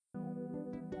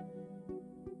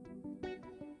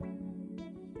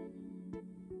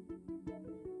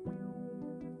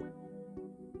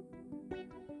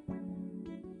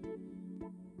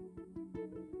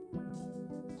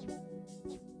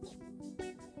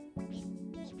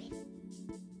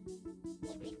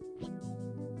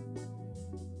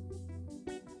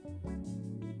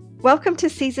Welcome to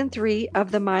Season 3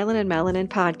 of the Myelin and Melanin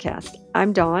podcast.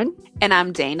 I'm Dawn. And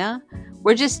I'm Dana.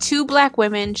 We're just two Black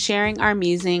women sharing our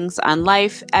musings on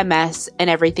life, MS, and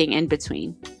everything in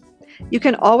between. You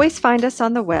can always find us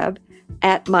on the web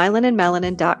at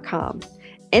myelinandmelanin.com,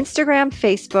 Instagram,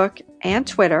 Facebook, and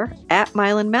Twitter at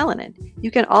myelinmelanin.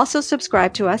 You can also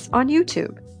subscribe to us on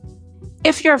YouTube.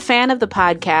 If you're a fan of the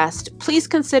podcast, please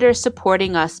consider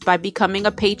supporting us by becoming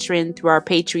a patron through our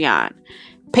Patreon.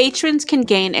 Patrons can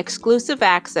gain exclusive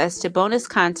access to bonus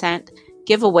content,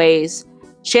 giveaways,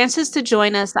 chances to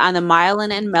join us on the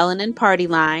Myelin and Melanin party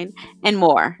line, and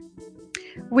more.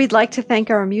 We'd like to thank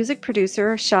our music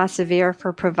producer, Shah Severe,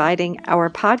 for providing our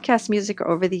podcast music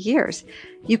over the years.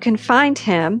 You can find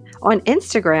him on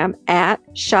Instagram at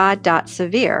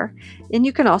shah.severe, and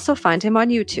you can also find him on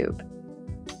YouTube.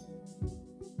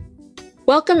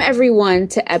 Welcome, everyone,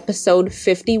 to episode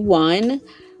 51.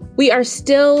 We are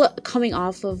still coming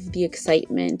off of the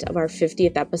excitement of our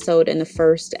 50th episode and the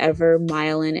first ever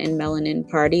Myelin and Melanin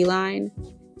party line.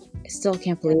 I still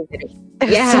can't believe it. It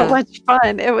was so much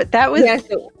fun. That was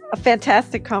a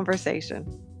fantastic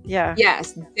conversation. Yeah.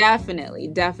 Yes,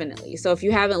 definitely. So if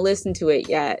you haven't listened to it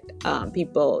yet,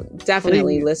 people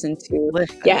definitely listen to.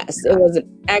 Yes, it was an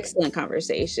excellent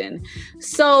conversation.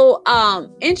 So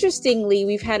interestingly,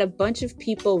 we've had a bunch of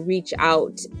people reach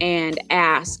out and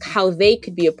ask how they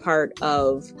could be a part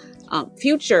of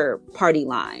future party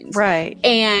lines. Right.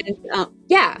 And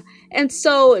And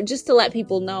so just to let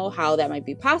people know how that might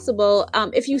be possible,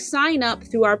 if you sign up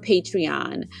through our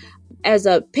Patreon as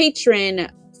a patron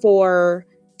for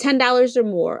 $10 or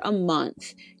more a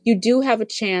month, you do have a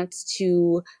chance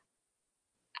to,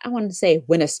 I want to say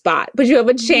win a spot, but you have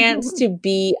a chance to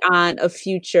be on a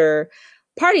future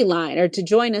party line or to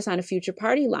join us on a future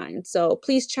party line. So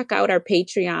please check out our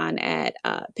Patreon at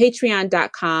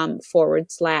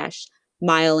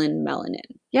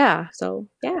patreon.com/myelinmelanin. Yeah. So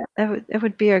yeah, it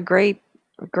would be a great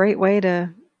way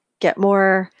to get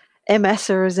more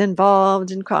MSers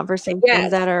involved in conversations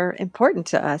that are important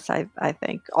to us. I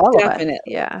think all of us.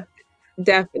 Yeah,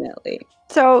 definitely.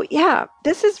 So yeah,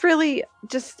 this is really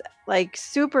just like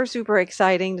super, super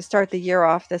exciting to start the year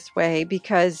off this way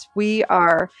because we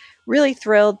are really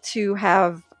thrilled to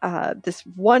have this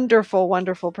wonderful,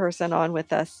 wonderful person on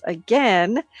with us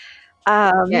again.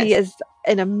 He is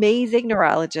an amazing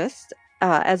neurologist.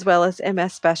 As well as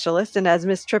MS specialist. And as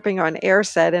Miss Tripping on Air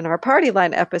said in our Party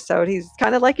Line episode, he's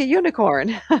kind of like a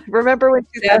unicorn. Remember when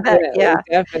she said that? Yeah.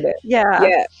 Definitely.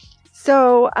 Yeah.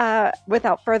 So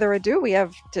without further ado, we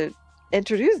have to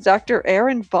introduce Dr.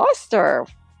 Aaron Boster.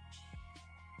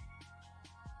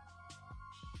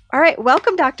 All right.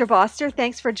 Welcome, Dr. Boster.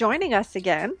 Thanks for joining us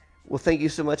again. Well, thank you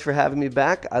so much for having me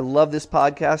back. I love this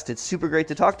podcast. It's super great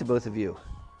to talk to both of you.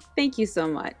 Thank you so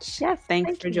much. Yes,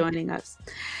 thanks for joining us.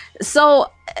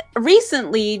 So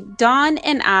recently, Dawn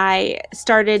and I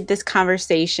started this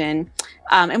conversation,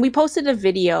 and we posted a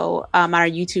video on our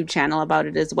YouTube channel about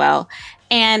it as well.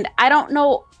 And I don't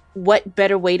know what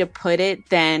better way to put it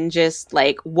than just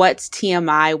like, what's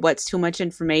TMI, what's too much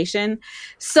information.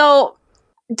 So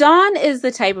Dawn is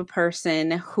the type of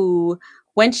person who,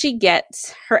 when she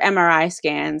gets her MRI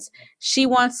scans, she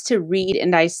wants to read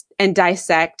and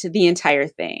dissect the entire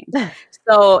thing.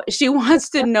 So she wants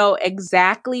to know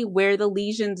exactly where the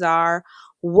lesions are,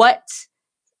 what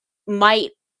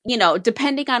might,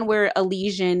 depending on where a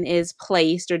lesion is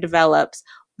placed or develops,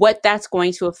 what that's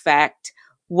going to affect,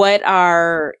 what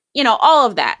are, all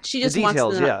of that. She just wants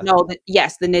to know that,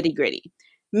 yes, the nitty gritty.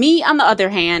 Me, on the other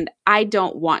hand, I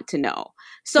don't want to know.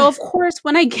 So, of course,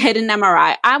 when I get an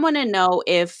MRI, I want to know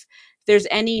if there's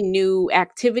any new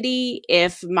activity,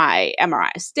 if my MRI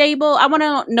is stable. I want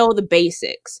to know the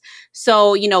basics.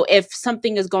 So, if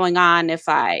something is going on, if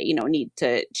I, need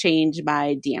to change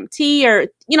my DMT or,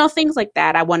 things like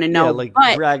that, I want to know. Yeah, like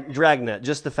Dragnet,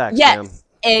 just the facts, yes, ma'am.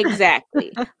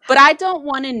 Exactly. But I don't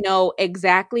want to know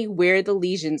exactly where the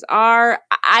lesions are.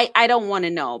 I don't want to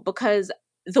know because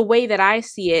the way that I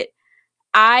see it,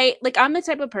 I'm the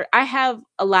type of person, I have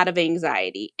a lot of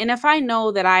anxiety. And if I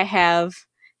know that I have,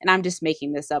 and I'm just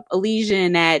making this up, a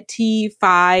lesion at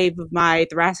T5 of my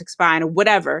thoracic spine or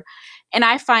whatever, and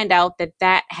I find out that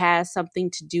that has something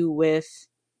to do with,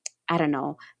 I don't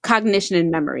know, cognition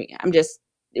and memory. I'm just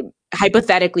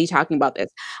hypothetically talking about this.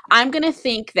 I'm going to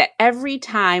think that every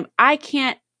time I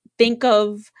can't think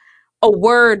of a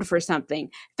word for something,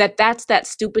 that's that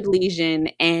stupid lesion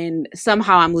and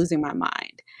somehow I'm losing my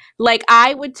mind. Like,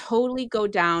 I would totally go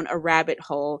down a rabbit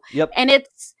hole. Yep. And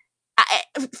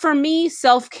for me,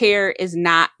 self-care is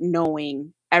not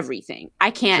knowing everything.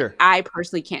 I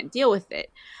personally can't deal with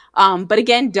it. But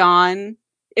again, Dawn,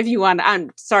 if you want,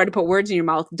 I'm sorry to put words in your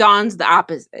mouth, Dawn's the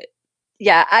opposite.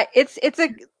 Yeah, it's a,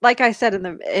 like I said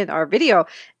in our video,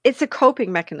 it's a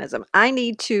coping mechanism. I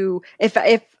need to, if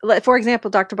like, for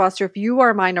example, Dr. Boster, if you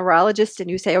are my neurologist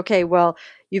and you say, okay, well,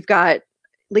 you've got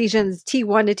lesions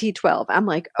T1 to T12, I'm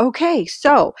like, okay,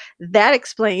 so that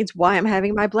explains why I'm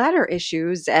having my bladder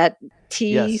issues at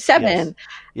Yes, yes, T7.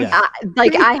 yeah.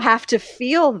 Like I have to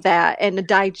feel that and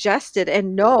digest it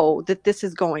and know that this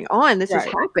is going on, this is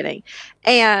Right. happening,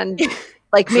 and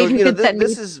like So maybe you can send me.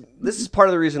 this is part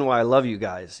of the reason why I love you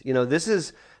guys. This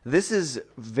is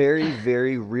very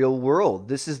very real world.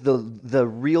 This is the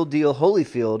real deal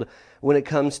Holyfield when it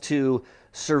comes to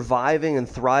surviving and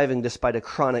thriving despite a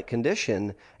chronic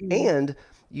condition. And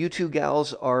you two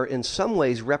gals are in some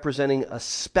ways representing a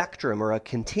spectrum or a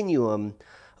continuum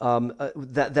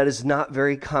that is not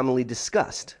very commonly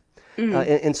discussed.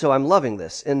 And so I'm loving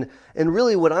this. And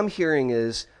really what I'm hearing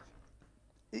is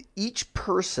each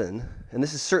person, and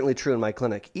this is certainly true in my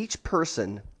clinic, each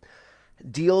person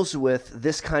deals with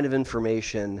this kind of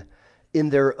information in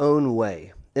their own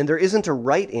way. And there isn't a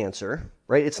right answer,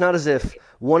 right? It's not as if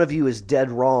one of you is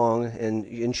dead wrong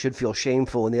and should feel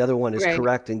shameful and the other one is Right.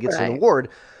 correct and gets an Right. award.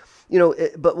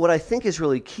 But what I think is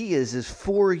really key is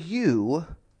for you,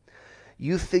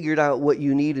 you figured out what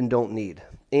you need and don't need.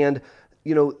 And,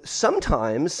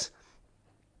 sometimes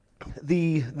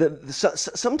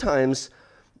sometimes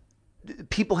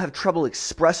people have trouble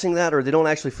expressing that or they don't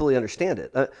actually fully understand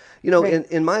it.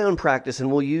 Right. In my own practice,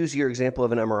 and we'll use your example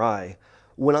of an MRI.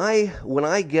 When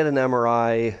I get an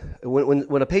MRI,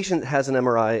 when a patient has an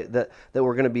MRI that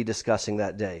we're going to be discussing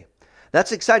that day,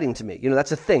 that's exciting to me.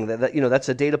 That's a thing that's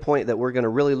a data point that we're going to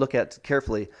really look at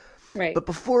carefully. Right. But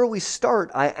before we start,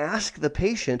 I ask the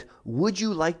patient, would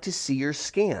you like to see your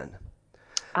scan?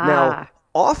 Now,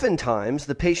 oftentimes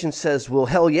the patient says, well,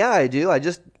 hell yeah, I do. I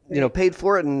just, paid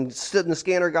for it and stood in the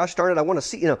scanner. Gosh darn it, I want to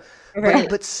see, Right.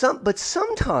 But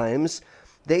sometimes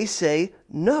they say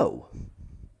no.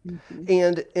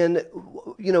 And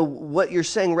what you're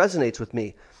saying resonates with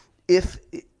me. If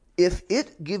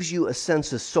it gives you a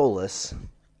sense of solace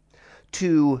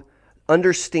to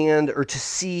understand or to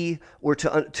see or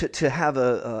to have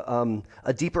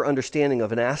a deeper understanding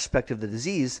of an aspect of the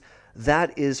disease,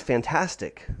 that is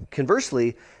fantastic.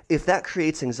 Conversely, if that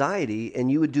creates anxiety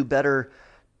and you would do better,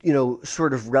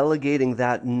 sort of relegating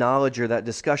that knowledge or that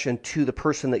discussion to the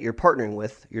person that you're partnering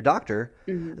with, your doctor,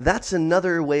 that's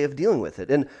another way of dealing with it.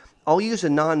 And I'll use a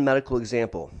non-medical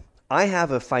example. I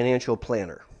have a financial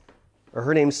planner.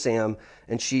 Her name's Sam,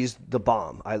 and she's the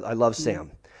bomb. I love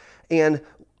Sam. And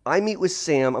I meet with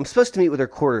Sam. I'm supposed to meet with her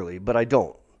quarterly, but I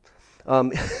don't.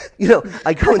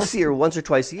 I go and see her once or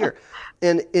twice a year.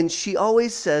 And she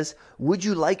always says, would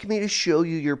you like me to show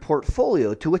you your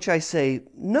portfolio? To which I say,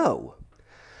 no.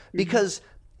 Because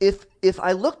if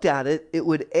I looked at it, it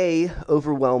would A,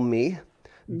 overwhelm me,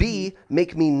 B,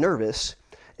 make me nervous.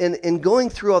 And going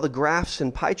through all the graphs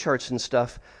and pie charts and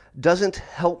stuff doesn't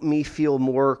help me feel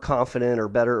more confident or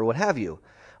better or what have you.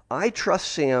 I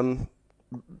trust Sam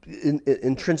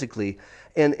intrinsically.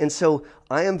 And so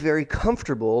I am very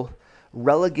comfortable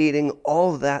relegating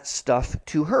all of that stuff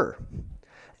to her.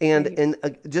 And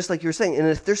just like you were saying, and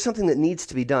if there's something that needs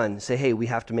to be done, say, hey, we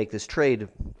have to make this trade.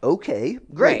 Okay,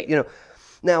 great. Right.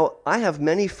 Now I have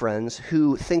many friends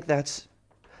who think that's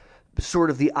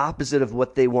sort of the opposite of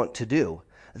what they want to do.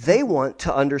 They want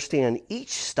to understand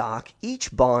each stock,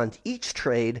 each bond, each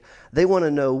trade. They want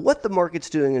to know what the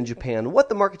market's doing in Japan, what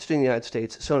the market's doing in the United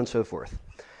States, so on and so forth.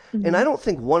 And I don't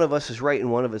think one of us is right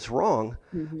and one of us wrong.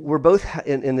 We're both,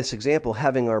 in this example,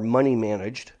 having our money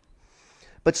managed.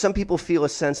 But some people feel a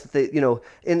sense that they,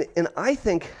 and I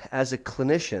think as a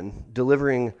clinician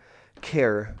delivering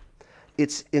care,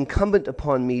 it's incumbent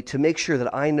upon me to make sure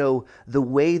that I know the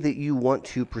way that you want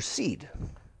to proceed.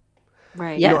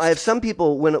 Right. Yes. I have some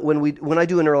people when I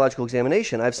do a neurological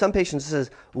examination, I have some patients that says,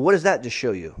 well, "What does that just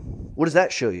show you? What does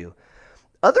that show you?"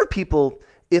 Other people,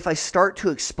 if I start to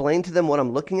explain to them what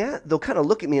I'm looking at, they'll kind of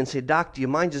look at me and say, "Doc, do you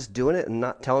mind just doing it and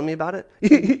not telling me about it?"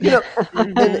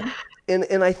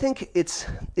 And I think it's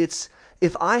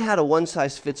if I had a one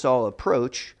size fits all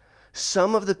approach,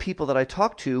 some of the people that I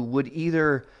talk to would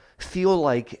either feel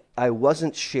like I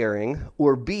wasn't sharing,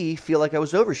 or B, feel like I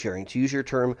was oversharing, to use your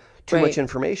term, too Right. much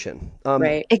information.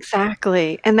 Right.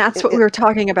 Exactly. And that's what we were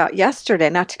talking about yesterday.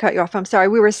 Not to cut you off, I'm sorry.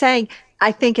 We were saying,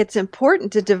 I think it's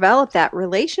important to develop that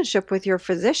relationship with your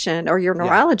physician or your Yeah.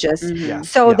 neurologist Yeah.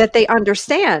 so Yeah. that they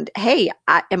understand, hey,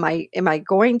 am I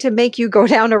going to make you go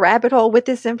down a rabbit hole with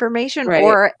this information, Right.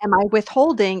 or am I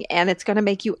withholding and it's going to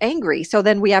make you angry? So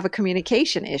then we have a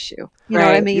communication issue. You know what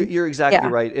I Right. mean? You're exactly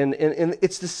Yeah. right. And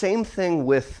it's the same thing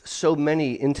with so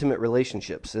many intimate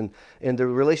relationships, and the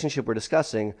relationship we're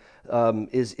discussing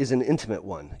is an intimate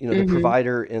one. You know, the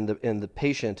provider and the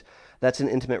patient. That's an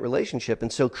intimate relationship,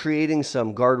 and so creating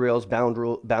some guardrails,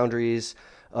 boundaries,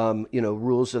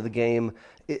 rules of the game,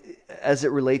 as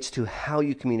it relates to how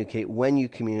you communicate, when you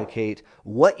communicate,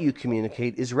 what you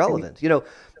communicate is relevant. You know,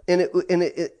 and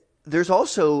there's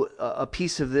also a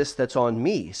piece of this that's on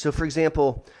me. So, for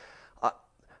example,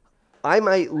 I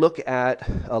might look at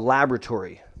a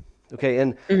laboratory, okay,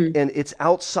 and it's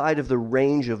outside of the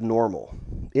range of normal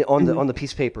on the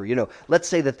piece of paper. You know, let's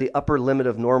say that the upper limit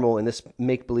of normal in this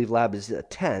make-believe lab is a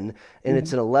 10, and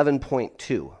it's an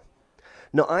 11.2.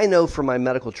 Now, I know from my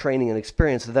medical training and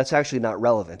experience that that's actually not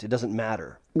relevant. It doesn't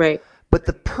matter. Right. But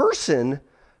the person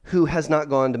who has not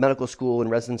gone to medical school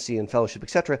and residency and fellowship,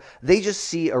 etc., they just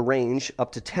see a range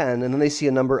up to 10, and then they see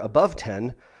a number above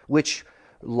 10, which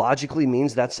logically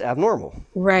means that's abnormal.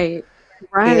 Right.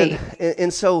 Right.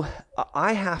 And so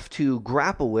I have to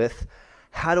grapple with,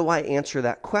 how do I answer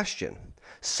that question?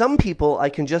 Some people, I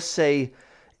can just say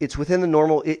it's within the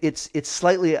normal, it's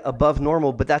slightly above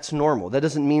normal, but that's normal. That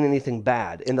doesn't mean anything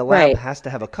bad. And the lab has to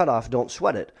have a cutoff, don't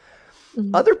sweat it.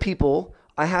 Other people,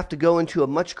 I have to go into a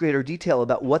much greater detail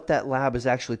about what that lab is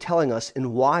actually telling us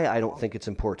and why I don't think it's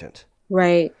important.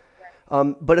 Right.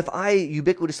 But if I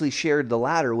ubiquitously shared the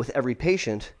latter with every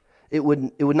patient, it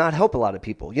would not help a lot of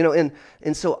people, you know.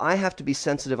 And so I have to be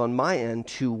sensitive on my end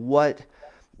to what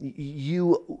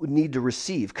you need to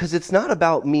receive, because it's not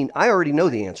about me. I already know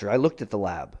the answer. I looked at the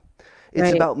lab.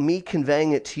 It's about me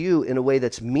conveying it to you in a way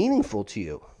that's meaningful to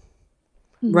you.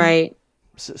 Right.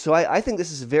 So I think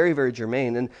this is very, very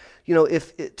germane. And, you know,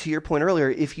 to your point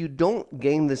earlier, if you don't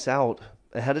game this out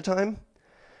ahead of time,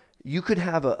 you could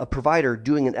have a provider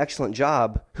doing an excellent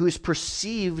job who is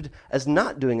perceived as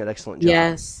not doing an excellent job.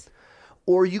 Yes.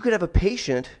 Or you could have a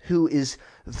patient who is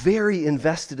very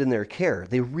invested in their care.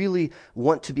 They really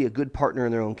want to be a good partner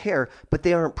in their own care, but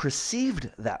they aren't perceived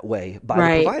that way by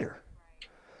the provider.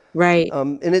 Right.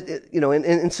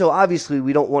 And so obviously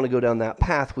we don't want to go down that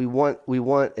path. We want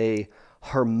a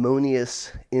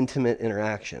harmonious, intimate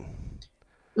interaction.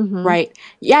 Right.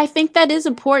 Yeah, I think that is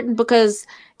important because,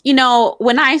 you know,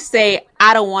 when I say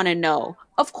I don't want to know,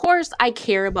 of course I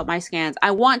care about my scans.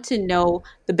 I want to know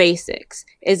the basics.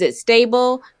 Is it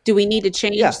stable? Do we need to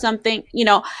change something? You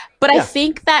know, but I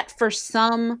think that for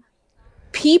some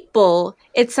people,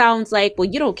 it sounds like, well,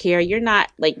 you don't care. You're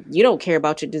not like, you don't care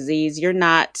about your disease. You're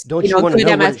not, don't you want to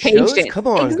know what it shows? Come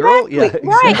on, girl. Yeah,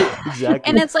 right. Exactly.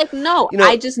 And it's like, no, you know,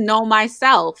 I just know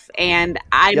myself, and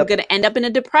I'm going to end up in a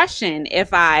depression if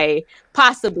I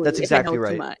possibly, that's exactly if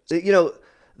I know right. too much. You know,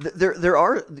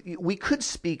 we could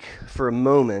speak for a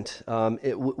moment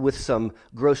with some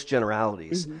gross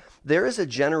generalities. There is a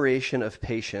generation of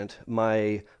patient,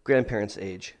 my grandparents'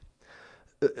 age,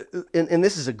 and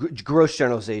this is a gross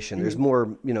generalization. There's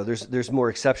more, you know, there's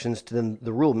more exceptions than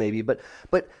the rule maybe, but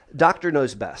doctor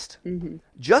knows best.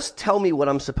 Just tell me what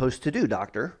I'm supposed to do,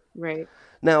 doctor. Right.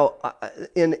 Now,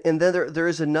 and then there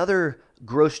is another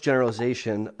gross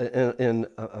generalization, and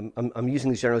I'm using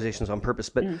these generalizations on purpose,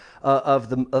 but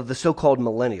of the so-called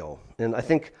millennial. And I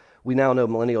think we now know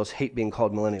millennials hate being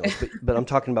called millennials, but I'm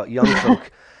talking about young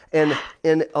folk.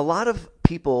 And a lot of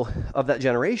people of that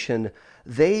generation,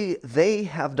 they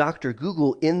have Dr.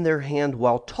 Google in their hand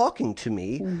while talking to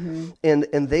me, and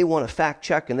they want to fact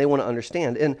check and they want to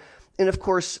understand. And of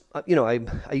course, you know, I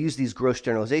use these gross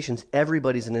generalizations.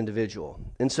 Everybody's an individual,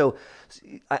 and so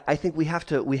I think we have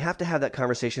to have that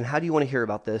conversation. How do you want to hear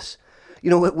about this? You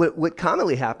know, what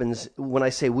commonly happens when I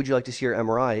say, "Would you like to see your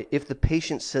MRI?" If the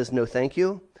patient says no, thank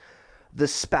you, the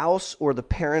spouse or the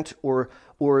parent or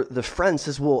the friend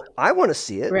says, well, I want to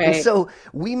see it. Right. And so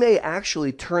we may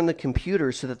actually turn the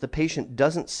computer so that the patient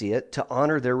doesn't see it to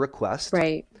honor their request.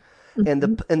 Right. And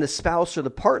the spouse or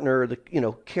the partner, the, you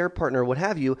know, care partner, what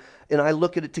have you, and I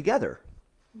look at it together.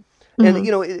 And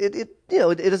you know, it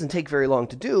doesn't take very long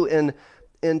to do.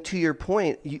 And to your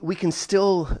point, we can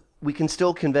still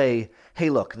convey,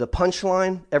 hey, look, the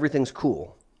punchline, everything's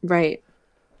cool. Right.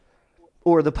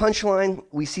 Or the punchline,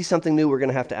 we see something new, we're going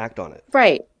to have to act on it.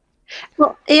 Right.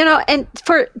 Well, you know, and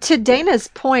to Dana's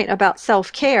point about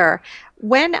self-care,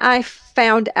 when I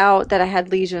found out that I had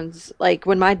lesions, like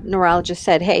when my neurologist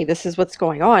said, hey, this is what's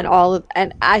going on,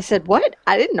 and I said, what?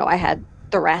 I didn't know I had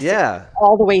thoracic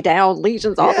all the way down,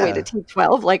 lesions all the way to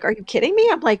T12. Like, are you kidding me?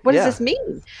 I'm like, what does this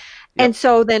mean? Yep. And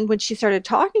so then when she started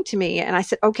talking to me and I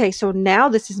said, okay, so now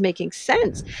this is making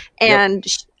sense. And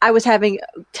I was having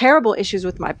terrible issues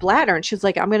with my bladder. And she was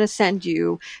like, I'm going to send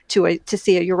you to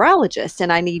see a urologist.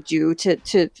 And I need you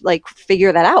to like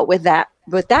figure that out with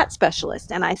that specialist.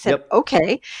 And I said,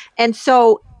 okay. And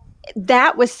so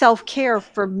that was self-care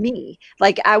for me.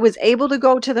 Like I was able to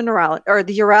go to the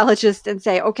urologist and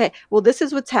say, okay, well, this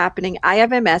is what's happening. I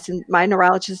have MS, and my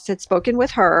neurologist had spoken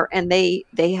with her, and they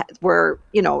were,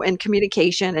 in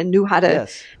communication and knew how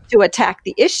Yes. to attack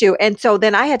the issue. And so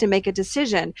then I had to make a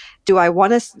decision. Do I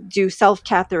want to do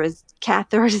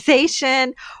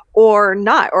catheterization or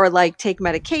not, or like take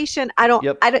medication?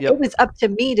 Yep. It was up to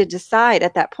me to decide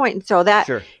at that point. And so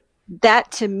Sure.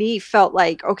 that to me felt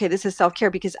like, okay, this is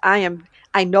self-care because I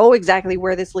know exactly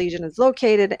where this lesion is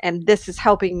located, and this is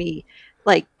helping me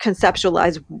like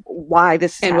conceptualize why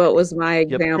this is And happening. what was my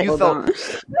Yep. example? You felt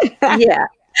Yeah.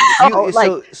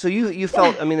 you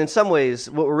felt, I mean, in some ways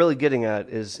what we're really getting at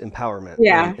is empowerment.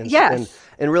 Yeah. Right? Yes.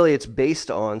 And really it's based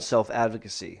on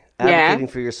self-advocacy, Yeah. advocating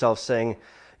for yourself, saying,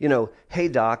 hey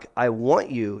doc, I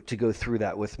want you to go through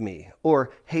that with me,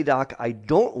 or hey doc, I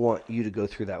don't want you to go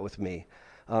through that with me.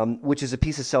 Which is a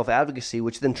piece of self-advocacy,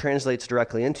 which then translates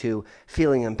directly into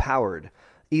feeling empowered,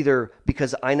 either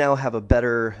because I now have a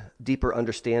better, deeper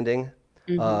understanding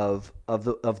of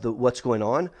the what's going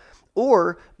on,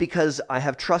 or because I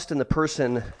have trust in the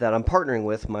person that I'm partnering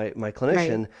with, my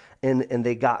clinician, and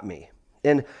they got me.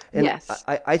 And Yes.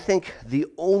 I think the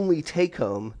only take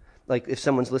home, like if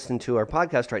someone's listening to our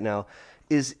podcast right now,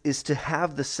 is to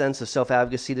have the sense of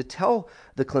self-advocacy to tell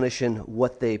the clinician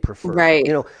what they prefer. Right.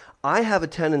 I have a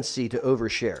tendency to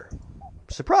overshare.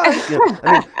 Surprise!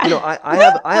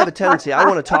 I have a tendency. I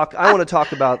want to talk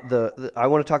about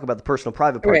the personal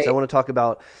private parts. Right. I want to talk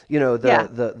about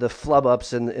the flub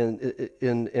ups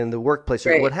in the workplace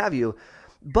or what have you.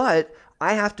 But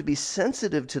I have to be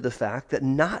sensitive to the fact that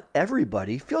not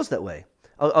everybody feels that way.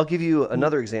 I'll give you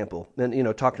another example.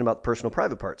 And talking about personal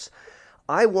private parts,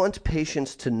 I want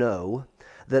patients to know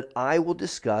that I will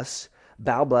discuss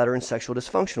bowel, bladder, and sexual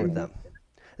dysfunction with them.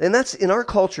 And that's in our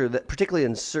culture, that particularly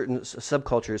in certain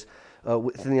subcultures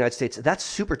within the United States, that's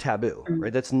super taboo,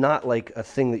 right? That's not like a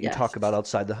thing that you talk about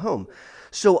outside the home.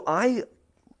 So I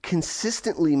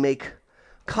consistently make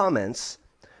comments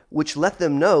which let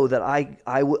them know that I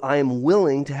am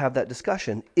willing to have that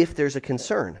discussion if there's a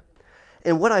concern.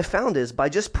 And what I found is by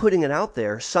just putting it out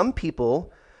there, some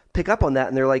people pick up on that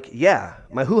and they're like, yeah,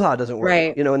 my hoo-ha doesn't work,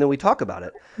 Right. and then we talk about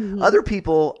it. Other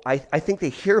people, I think they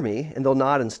hear me and they'll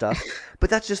nod and stuff, but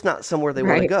that's just not somewhere they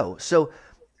want to go. So,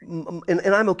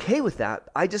 and I'm okay with that.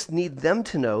 I just need them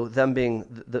to know, them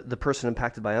being the person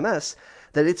impacted by MS,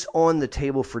 that it's on the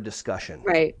table for discussion.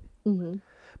 Right.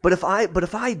 But if I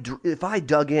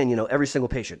dug in, every single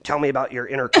patient, tell me about your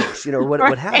intercourse, or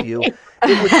what have you,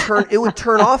 it would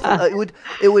turn off.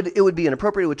 It would be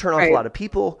inappropriate. It would turn off a lot of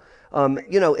people.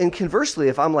 And conversely,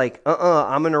 if I'm like,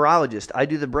 I'm a neurologist, I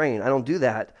do the brain, I don't do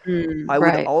that.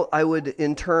 I would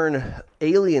in turn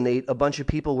alienate a bunch of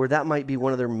people where that might be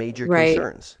one of their major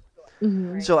concerns.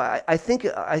 So I think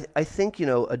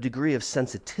a degree of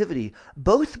sensitivity,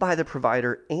 both by the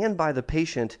provider and by the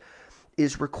patient,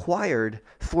 is required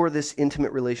for this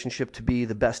intimate relationship to be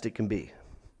the best it can be.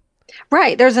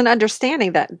 Right. There's an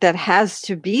understanding that has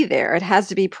to be there. It has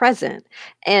to be present.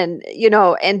 And,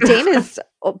 and Dana's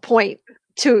point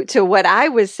to what I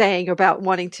was saying about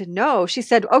wanting to know, she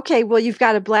said, okay, well, you've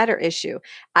got a bladder issue.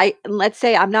 Let's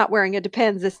say I'm not wearing a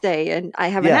Depends this day and I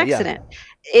have an accident.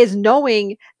 Is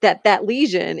knowing that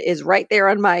lesion is right there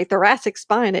on my thoracic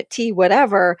spine at T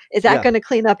whatever, is that going to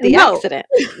clean up the accident?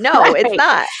 No, it's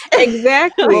not.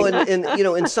 Exactly. Well,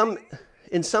 and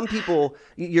in some people,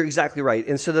 you're exactly right.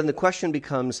 And so then the question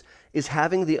becomes, is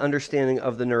having the understanding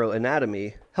of the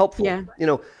neuroanatomy helpful? Yeah.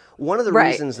 One of the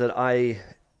reasons that I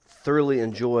thoroughly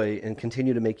enjoy and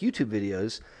continue to make YouTube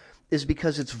videos is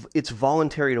because it's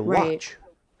voluntary to watch.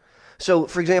 So,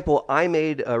 for example, I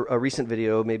made a recent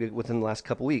video, maybe within the last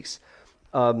couple weeks,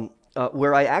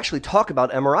 where I actually talk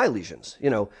about MRI lesions.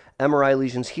 MRI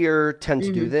lesions here tend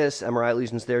to do this, MRI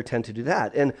lesions there tend to do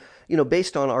that. And,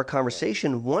 based on our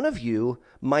conversation, one of you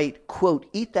might, quote,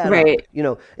 eat that up,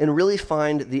 and really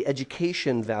find the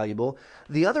education valuable.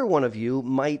 The other one of you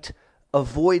might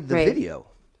avoid the video.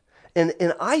 And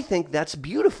I think that's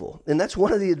beautiful. And that's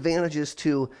one of the advantages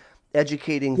to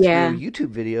educating through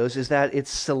YouTube videos, is that it's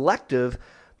selective,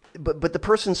 but the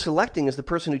person selecting is the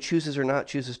person who chooses or not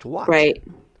chooses to watch.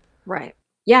 Right.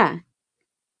 Yeah.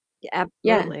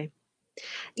 Absolutely.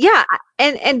 Yeah.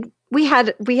 And we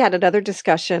had another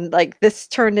discussion, like this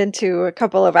turned into a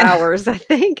couple of hours. I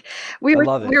think we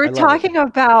were talking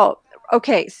about,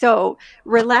 okay, so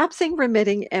relapsing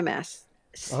remitting MS,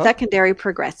 secondary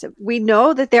progressive. We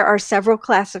know that there are several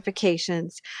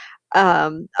classifications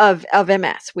of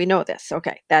MS. We know this.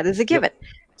 Okay, that is a given.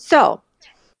 So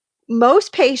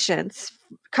most patients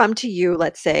come to you,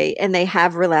 let's say, and they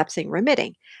have relapsing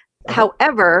remitting. Uh-huh.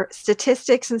 However,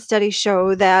 statistics and studies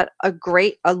show that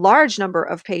a large number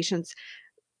of patients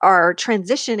are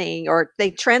transitioning, or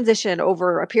they transition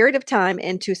over a period of time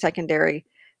into secondary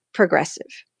progressive.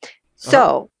 Uh-huh.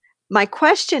 So, my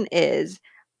question is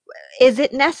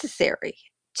it necessary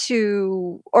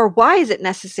to, or why is it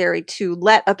necessary to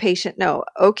let a patient know,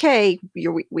 okay,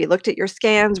 we looked at your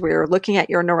scans, we're looking at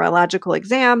your neurological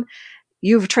exam,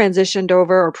 you've transitioned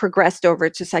over or progressed over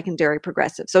to secondary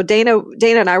progressive. So Dana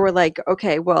and I were like,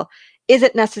 okay, well, is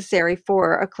it necessary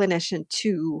for a clinician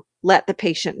to let the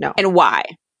patient know? And why?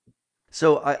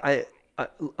 So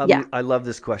Yeah. I love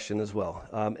this question as well,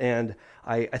 and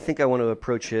I think I want to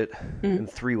approach it Mm-hmm. in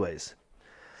three ways.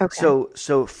 Okay.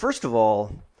 So first of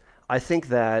all, I think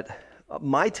that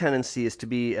my tendency is to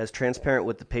be as transparent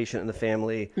with the patient and the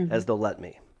family Mm-hmm. as they'll let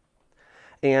me.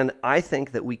 And I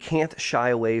think that we can't shy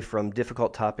away from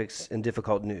difficult topics and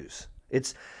difficult news.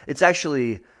 It's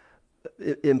actually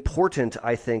important,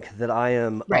 I think, that I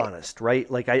am Right. honest, right?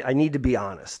 Like I need to be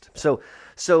honest. So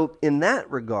in that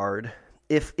regard,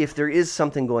 if there is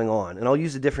something going on, and I'll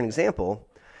use a different example,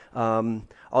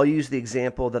 I'll use the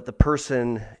example that the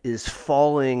person is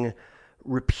falling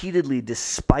repeatedly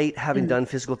despite having Mm-hmm. done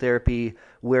physical therapy,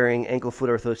 wearing ankle foot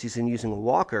orthoses and using a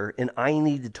walker, and I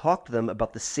need to talk to them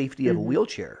about the safety of a Mm-hmm.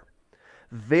 wheelchair.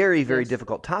 Very, very Yes.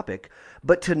 difficult topic,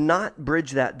 but to not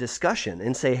bridge that discussion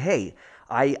and say, hey,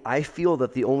 I feel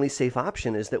that the only safe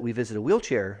option is that we visit a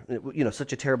wheelchair,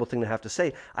 such a terrible thing to have to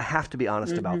say. I have to be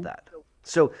honest about Mm-hmm. that.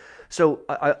 So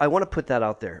I want to put that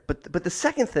out there. But the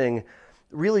second thing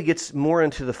really gets more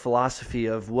into the philosophy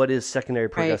of what is secondary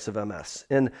Right. progressive MS.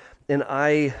 And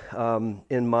I,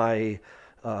 in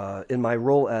my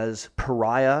role as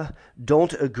pariah,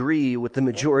 don't agree with the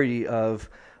majority of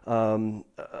thought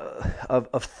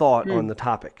on Mm. the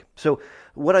topic. So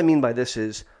what I mean by this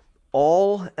is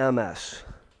all MS is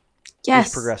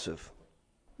Yes. progressive.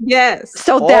 Yes.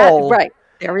 So that, All right.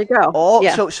 There we go. all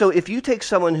Yeah. so if you take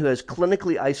someone who has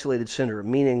clinically isolated syndrome,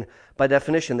 meaning by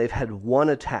definition they've had one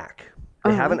attack, they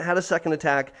Uh-huh. haven't had a second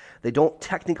attack, they don't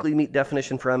technically meet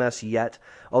definition for MS yet,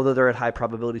 although they're at high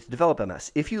probability to develop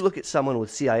MS. If you look at someone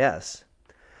with CIS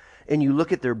and you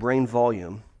look at their brain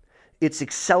volume, it's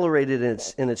accelerated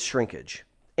in its shrinkage.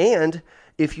 And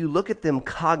if you look at them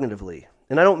cognitively,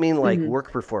 and I don't mean like Mm-hmm.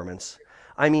 work performance,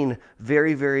 I mean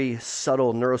very, very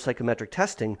subtle neuropsychometric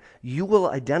testing, you will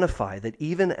identify that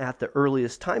even at the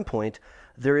earliest time point,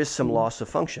 there is some Mm-hmm. loss of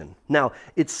function. Now,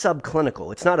 it's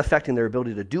subclinical. It's not affecting their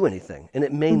ability to do anything, and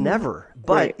it may Mhm. never,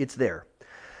 but Right. it's there.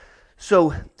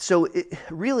 So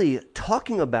really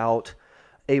talking about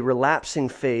a relapsing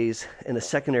phase and a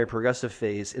secondary progressive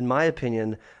phase, in my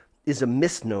opinion, is a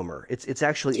misnomer. It's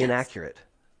actually Yes. inaccurate.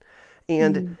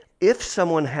 And Mm-hmm. if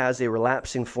someone has a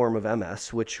relapsing form of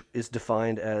MS, which is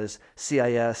defined as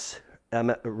CIS,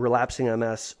 relapsing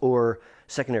MS, or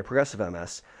secondary progressive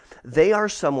MS, they are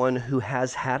someone who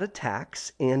has had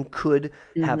attacks and could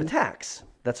have Mm-hmm. attacks.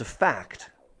 That's a fact.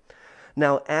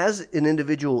 Now, as an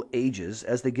individual ages,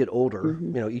 as they get older,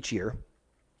 Mm-hmm. each year,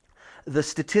 the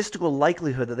statistical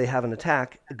likelihood that they have an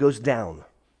attack goes down.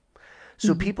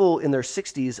 So Mm-hmm. people in their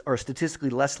 60s are statistically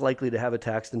less likely to have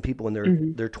attacks than people in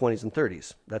Mm-hmm. their 20s and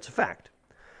 30s. That's a fact.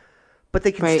 But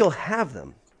they can Right. still have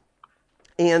them.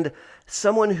 And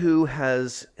someone who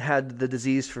has had the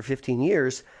disease for 15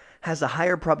 years has a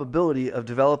higher probability of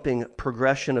developing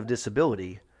progression of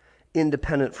disability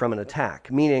independent from an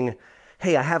attack, meaning,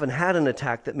 hey, I haven't had an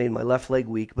attack that made my left leg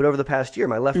weak, but over the past year,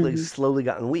 my left leg's Mm-hmm. slowly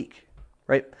gotten weak,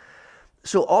 right?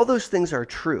 So all those things are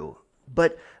true,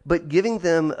 but giving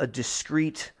them a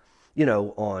discrete,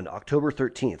 on October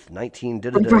 13th, 19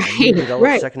 da da da, you Right. develop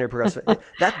Right. secondary progressive.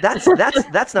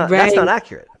 That's not Right.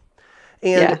 accurate.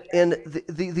 And Yeah. and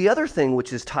the other thing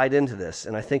which is tied into this,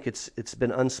 and I think it's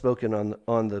been unspoken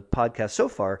on the podcast so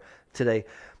far today,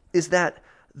 is that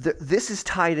this is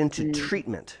tied into Mm.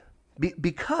 treatment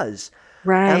because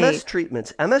Right. MS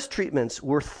treatments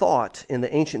were thought in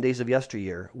the ancient days of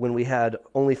yesteryear, when we had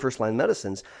only first line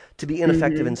medicines, to be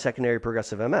ineffective Mm-hmm. in secondary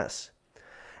progressive MS.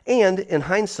 And in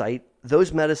hindsight,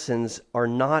 those medicines are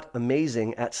not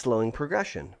amazing at slowing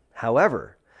progression.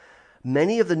 However,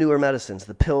 many of the newer medicines,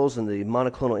 the pills and the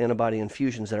monoclonal antibody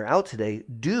infusions that are out today,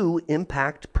 do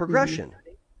impact Mm-hmm. progression.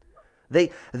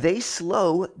 They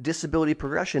slow disability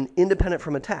progression independent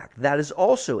from attack. That is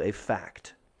also a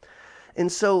fact.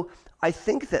 And so I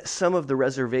think that some of the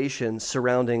reservations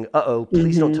surrounding,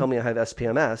 please don't Mm-hmm. tell me I have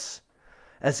SPMS,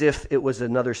 as if it was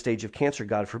another stage of cancer,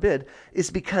 God forbid, is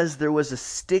because there was a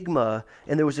stigma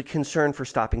and there was a concern for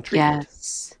stopping treatment.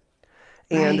 Yes.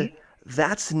 And Right.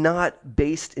 that's not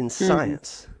based in Mm-hmm.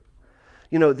 science.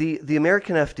 The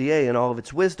American FDA, in all of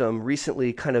its wisdom,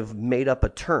 recently kind of made up a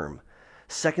term,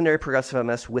 secondary progressive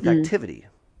MS with activity.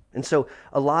 And so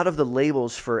a lot of the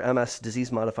labels for MS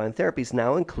disease-modifying therapies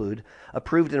now include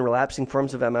approved in relapsing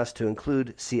forms of MS to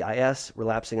include CIS,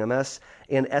 relapsing MS,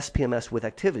 and SPMS with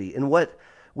activity. And what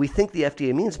we think the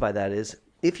FDA means by that is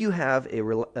if you have a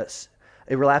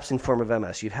relapsing form of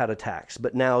MS, you've had attacks,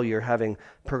 but now you're having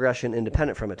progression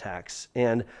independent from attacks,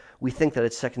 and we think that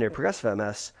it's secondary progressive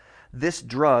MS, this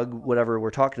drug, whatever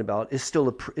we're talking about, is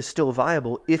still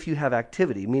viable if you have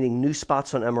activity, meaning new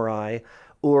spots on MRI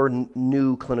or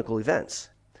new clinical events.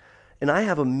 And I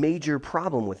have a major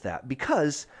problem with that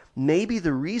because maybe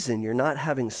the reason you're not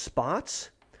having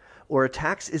spots or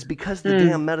attacks is because the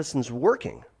damn medicine's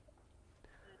working.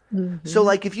 So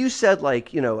like if you said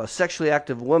like, a sexually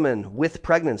active woman with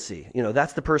pregnancy,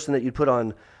 that's the person that you'd put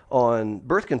on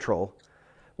birth control.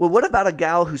 Well, what about a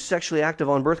gal who's sexually active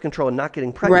on birth control and not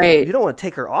getting pregnant? Right. You don't want to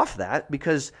take her off that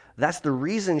because that's the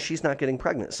reason she's not getting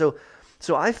pregnant. So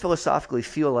I philosophically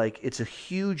feel like it's a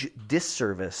huge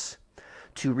disservice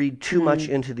to read too much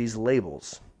into these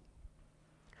labels.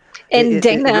 And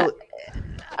Dana,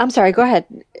 I'm sorry, go ahead.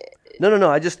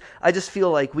 No. I just feel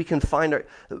like we can find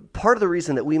part of the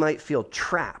reason that we might feel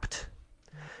trapped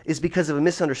is because of a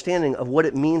misunderstanding of what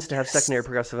it means to have secondary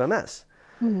progressive MS.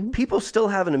 People still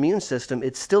have an immune system.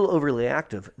 It's still overly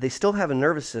active. They still have a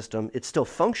nervous system. It's still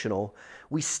functional.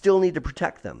 We still need to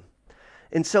protect them.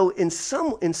 And so in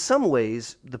some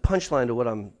ways, the punchline to what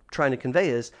I'm trying to convey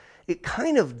is it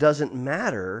kind of doesn't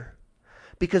matter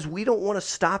because we don't want to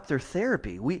stop their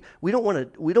therapy. We don't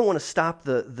want to stop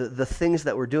the things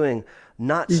that we're doing,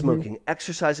 not smoking,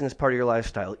 exercising as part of your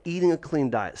lifestyle, eating a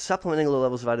clean diet, supplementing low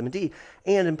levels of vitamin D,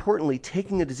 and importantly,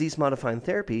 taking a disease-modifying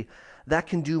therapy that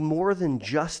can do more than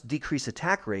just decrease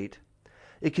attack rate.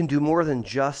 It can do more than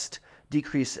just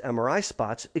decrease MRI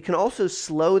spots. It can also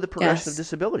slow the progression of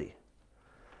disability.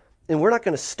 And we're not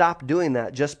going to stop doing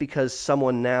that just because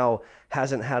someone now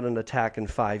hasn't had an attack in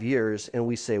 5 years and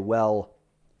we say, well,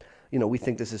 we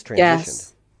think this is transitioned.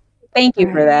 Yes. Thank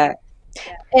you for that.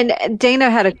 And Dana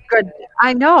had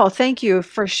thank you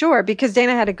for sure, because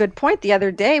Dana had a good point the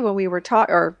other day when we were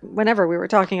whenever we were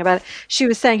talking about it. She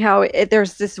was saying how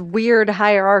there's this weird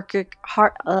hierarchy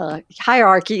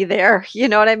there. You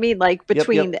know what I mean? Like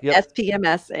between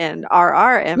SPMS and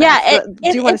RRMS. Yeah.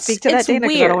 Do you want to speak to that, Dana?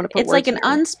 Weird. It's like an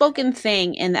unspoken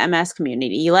thing in the MS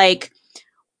community. Like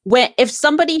if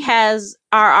somebody has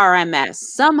RRMS,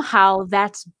 somehow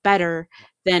that's better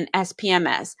than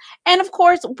SPMS. And of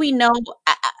course, we know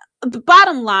the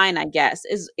bottom line, I guess,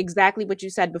 is exactly what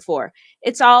you said before.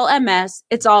 It's all MS.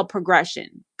 It's all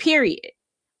progression, period,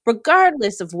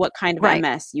 regardless of what kind of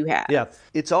MS you have. Yeah,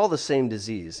 it's all the same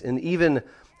disease. And even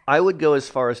I would go as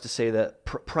far as to say that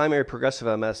primary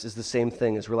progressive MS is the same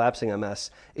thing as relapsing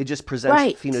MS. It just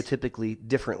presents phenotypically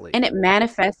differently. And it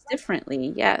manifests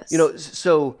differently, yes.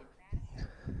 So...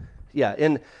 Yeah,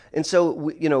 and so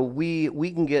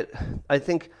we can get, I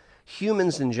think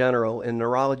humans in general and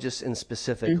neurologists in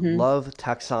specific love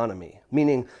taxonomy,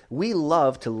 meaning we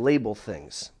love to label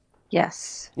things.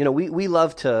 Yes. We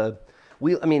love to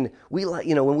when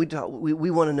we talk, we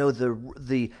want to know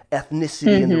the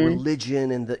ethnicity and the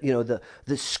religion and the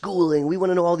schooling. We want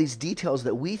to know all these details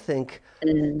that we think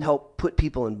help put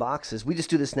people in boxes. We just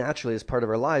do this naturally as part of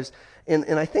our lives,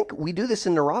 and I think we do this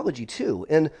in neurology too.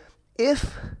 And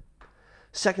if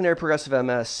secondary progressive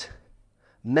MS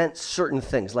meant certain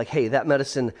things, like, hey, that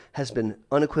medicine has been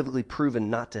unequivocally proven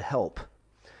not to help,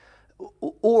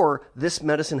 or this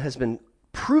medicine has been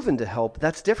proven to help,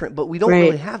 that's different. But we don't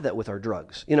really have that with our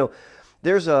drugs.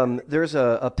 There's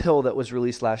a pill that was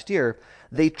released last year.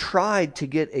 They tried to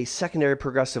get a secondary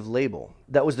progressive label.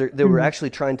 That was they were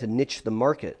actually trying to niche the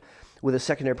market with a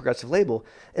secondary progressive label.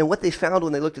 And what they found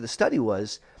when they looked at the study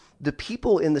was the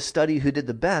people in the study who did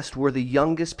the best were the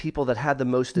youngest people that had the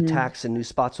most attacks and new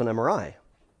spots on MRI.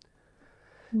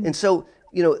 And so,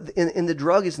 and the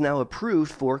drug is now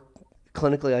approved for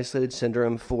clinically isolated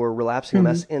syndrome, for relapsing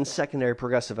MS and secondary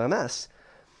progressive MS.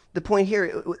 The point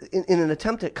here, in an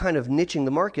attempt at kind of niching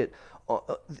the market,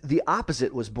 the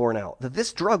opposite was borne out, that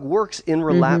this drug works in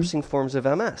relapsing forms of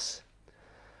MS.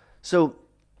 So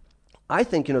I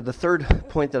think, the third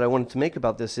point that I wanted to make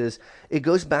about this is it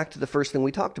goes back to the first thing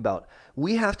we talked about.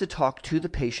 We have to talk to the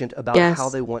patient about how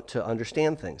they want to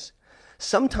understand things.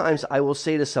 Sometimes I will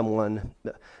say to someone,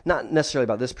 not necessarily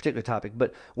about this particular topic,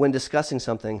 but when discussing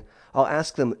something, I'll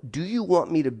ask them, do you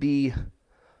want me to be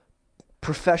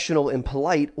professional and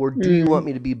polite, or do you want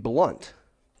me to be blunt?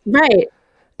 Right.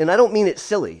 And I don't mean it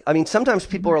silly. I mean, sometimes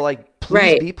people are like,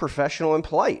 please be professional and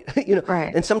polite,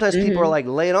 And sometimes people are like,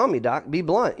 lay it on me, doc, be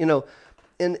blunt,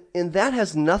 and that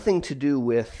has nothing to do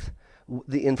with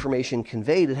the information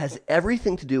conveyed. It has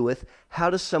everything to do with how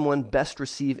does someone best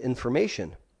receive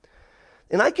information.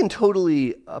 And I can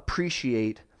totally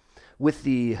appreciate with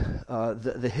the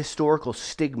historical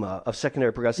stigma of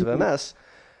secondary progressive MS,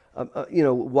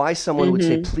 why someone would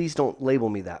say, please don't label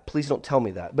me that. Please don't tell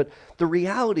me that. But the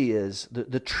reality is,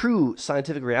 the true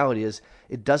scientific reality is,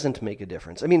 it doesn't make a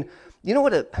difference. I mean, you know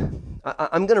what?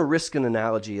 I'm going to risk an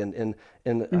analogy, and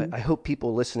I hope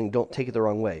people listening don't take it the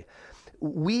wrong way.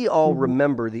 We all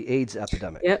remember the AIDS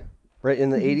epidemic, right, in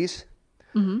the 80s?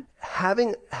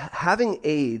 Having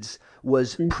AIDS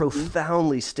was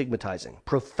profoundly stigmatizing.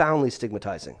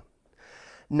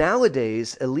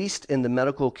 Nowadays, at least in the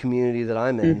medical community that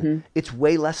I'm in, it's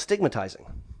way less stigmatizing.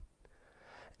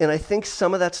 And I think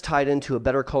some of that's tied into a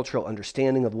better cultural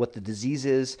understanding of what the disease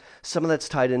is. Some of that's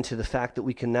tied into the fact that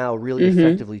we can now really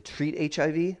effectively treat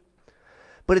HIV.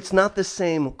 But it's not the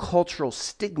same cultural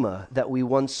stigma that we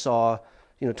once saw,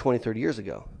 20, 30 years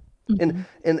ago. And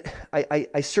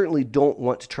I certainly don't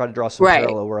want to try to draw some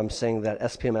parallel where I'm saying that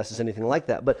SPMS is anything like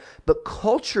that. But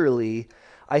culturally,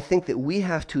 I think that we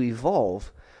have to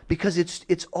evolve because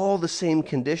it's all the same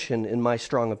condition, in my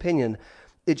strong opinion.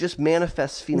 It just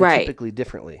manifests phenotypically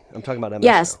differently. I'm talking about MS.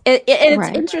 Yes,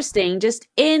 it's interesting. Just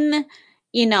in,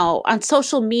 on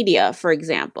social media, for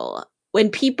example, when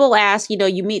people ask,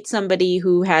 you meet somebody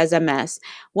who has MS,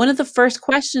 one of the first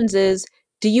questions is,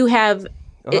 do you have,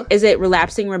 is it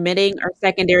relapsing, remitting, or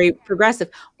secondary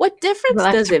progressive? What difference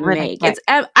does it make? It's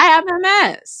I have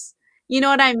MS. You know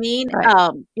what I mean?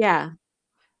 Right. Yeah.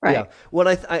 Right. Yeah. Well,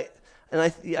 I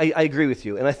agree with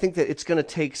you, and I think that it's going to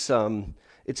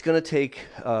take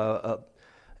a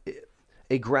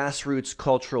grassroots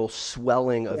cultural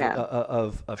swelling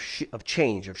of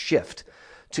change, of shift,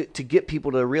 to get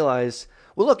people to realize,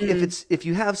 well, look, if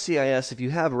you have CIS, if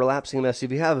you have relapsing MS,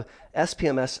 if you have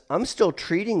SPMS, I'm still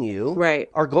treating you. Right.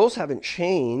 Our goals haven't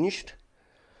changed.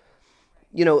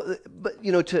 But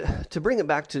to bring it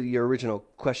back to your original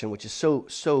question, which is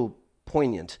so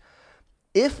poignant.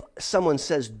 If someone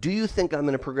says, "Do you think I'm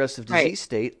in a progressive disease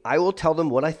state?" I will tell them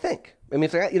what I think. I mean,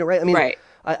 right? I mean,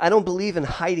 I don't believe in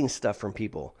hiding stuff from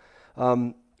people.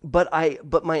 But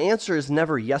my answer is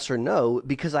never yes or no,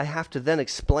 because I have to then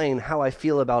explain how I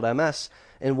feel about MS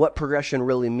and what progression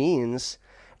really means,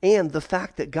 and the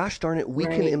fact that, gosh darn it, we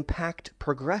can impact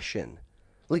progression.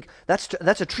 Like that's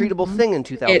a treatable thing in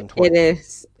 2020. It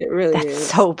is. It really is.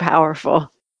 That's so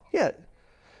powerful. Yeah.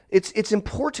 It's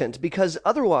important, because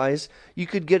otherwise you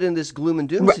could get in this gloom and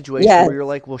doom situation where you're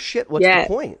like, well, shit, what's the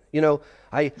point?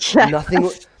 Nothing.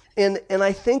 And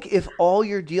I think if all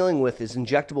you're dealing with is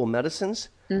injectable medicines,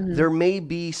 there may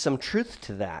be some truth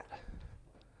to that.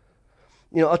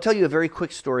 I'll tell you a very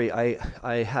quick story.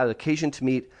 I had occasion to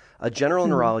meet a general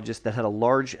neurologist that had a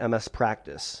large MS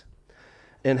practice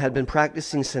and had been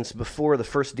practicing since before the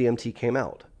first DMT came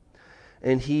out.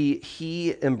 And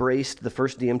he embraced the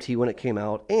first DMT when it came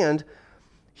out, and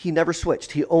he never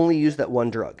switched. He only used that one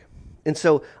drug. And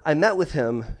so I met with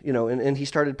him, and he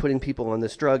started putting people on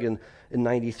this drug in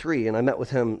 93, and I met with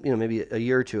him, maybe a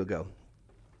year or two ago.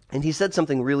 And he said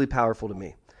something really powerful to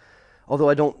me, although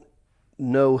I don't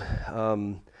know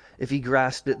if he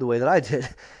grasped it the way that I did.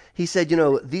 He said,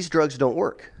 these drugs don't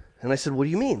work. And I said, what do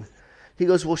you mean? He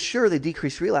goes, well, sure, they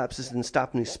decrease relapses and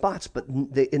stop new spots, but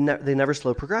they never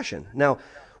slow progression. Now,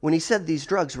 when he said these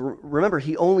drugs, remember,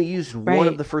 he only used one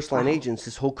of the first-line agents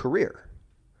his whole career.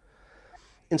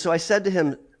 And so I said to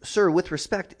him, sir, with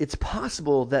respect, it's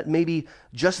possible that maybe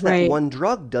just that one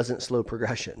drug doesn't slow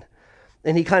progression.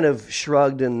 And he kind of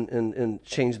shrugged and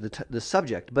changed the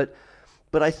subject. But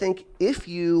I think if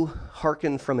you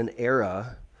hearken from an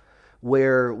era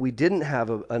where we didn't have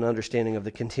an understanding of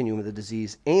the continuum of the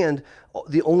disease, and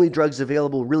the only drugs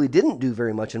available really didn't do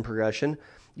very much in progression,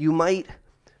 you might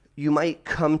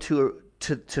come to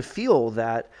feel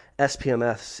that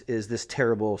SPMS is this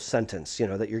terrible sentence,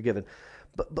 that you're given.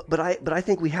 But I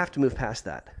think we have to move past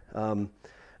that.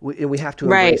 We have to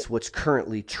embrace what's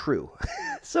currently true.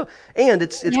 And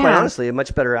it's quite honestly a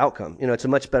much better outcome. It's a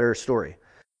much better story.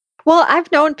 Well,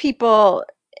 I've known people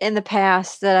in the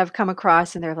past that I've come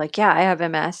across, and they're like, yeah, I have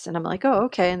MS. And I'm like, oh,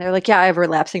 okay. And they're like, yeah, I have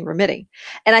relapsing remitting.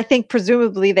 And I think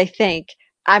presumably they think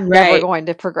I'm never going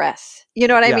to progress. You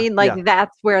know what I mean? Like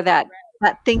that's where that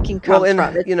thinking comes from.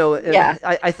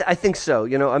 I think so.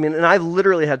 I mean, and I've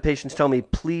literally had patients tell me,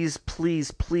 please, please,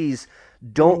 please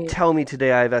don't tell me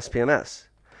today I have SPMS.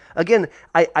 Again,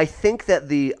 I think that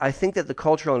the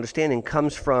cultural understanding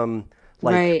comes from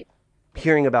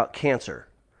hearing about cancer.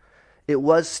 It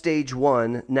was stage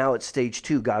 1, now it's stage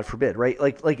 2, God forbid, right?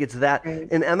 Like it's that.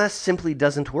 And MS simply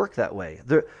doesn't work that way.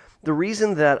 the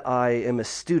reason that I am a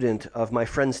student of my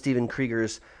friend Stephen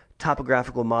Krieger's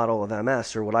topographical model of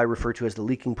MS, or what I refer to as the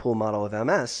leaking pool model of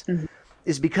MS,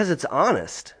 is because it's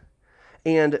honest.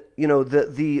 And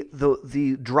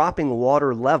the dropping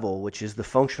water level, which is the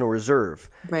functional reserve,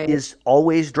 is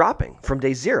always dropping from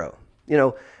day zero.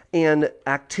 And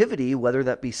activity, whether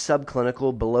that be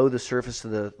subclinical, below the surface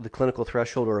of the clinical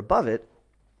threshold, or above it,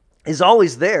 is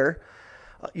always there.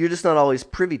 You're just not always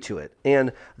privy to it.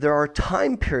 And there are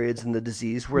time periods in the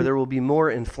disease where there will be more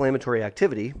inflammatory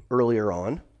activity earlier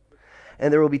on.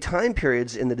 And there will be time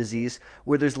periods in the disease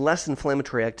where there's less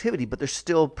inflammatory activity, but there's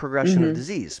still progression of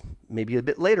disease, maybe a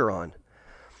bit later on.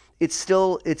 It's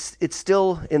still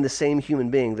in the same human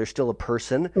being. They're still a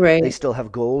person. Right. They still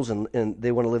have goals and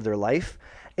they want to live their life.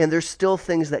 And there's still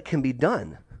things that can be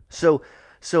done. So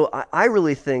I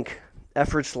really think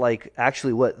efforts like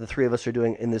actually what the three of us are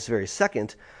doing in this very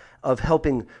second, of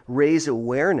helping raise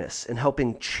awareness and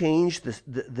helping change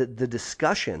the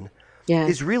discussion,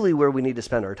 is really where we need to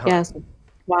spend our time. Yes.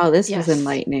 Wow, this was Yes.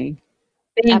 enlightening.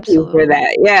 Thank you for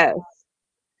that. Yes.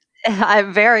 I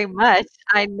very much.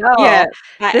 I know. Yeah,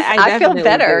 I feel definitely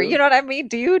better. do. You know what I mean?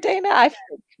 Do you, Dana?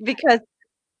 Because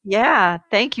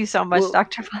thank you so much,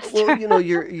 Dr. Foster. Well,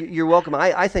 you're welcome.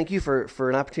 I thank you for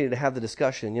an opportunity to have the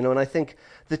discussion. And I think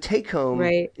the take home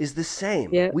is the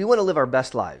same. Yep. We want to live our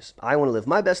best lives. I want to live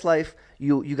my best life.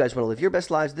 You guys want to live your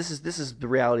best lives. This is the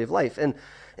reality of life.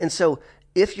 And so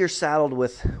if you're saddled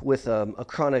with a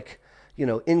chronic,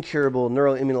 incurable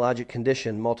neuroimmunologic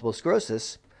condition, multiple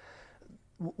sclerosis,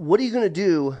 what are you going to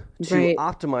do to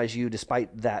optimize you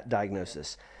despite that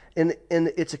diagnosis? And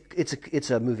it's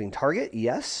a moving target,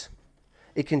 yes.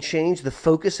 It can change. The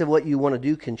focus of what you want to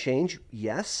do can change,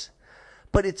 yes.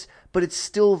 But it's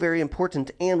still very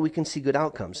important, and we can see good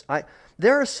outcomes.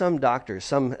 There are some doctors,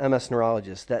 some MS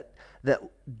neurologists that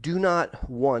do not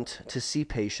want to see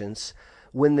patients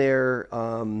when they're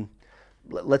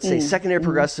let's say secondary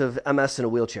progressive MS in a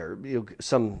wheelchair,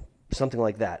 something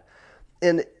like that.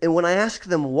 And when I ask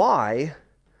them why,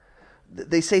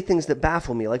 they say things that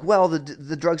baffle me, like, well,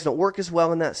 the drugs don't work as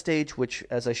well in that stage, which,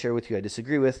 as I share with you, I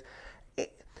disagree with.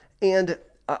 And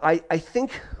I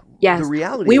think the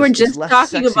reality we were is just less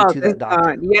talking sexy about to this, that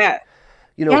doctor. Yes,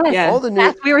 All the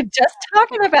new. we were just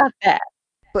talking about that.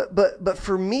 But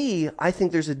for me, I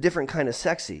think there's a different kind of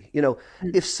sexy.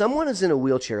 If someone is in a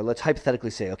wheelchair, let's hypothetically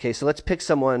say, okay, so let's pick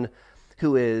someone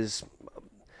who is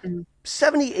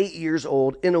 78 years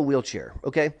old in a wheelchair,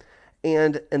 okay,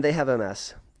 and they have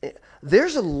MS.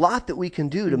 There's a lot that we can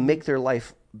do to make their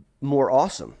life more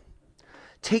awesome.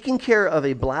 Taking care of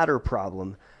a bladder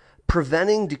problem,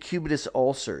 preventing decubitus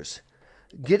ulcers,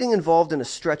 getting involved in a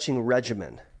stretching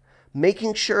regimen,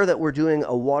 making sure that we're doing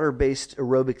a water-based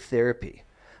aerobic therapy,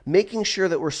 making sure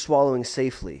that we're swallowing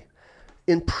safely,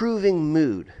 improving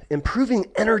mood, improving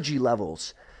energy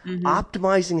levels,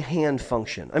 optimizing hand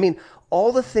function. I mean,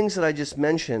 all the things that I just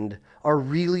mentioned are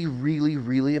really, really,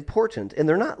 really important. And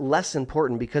they're not less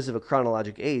important because of a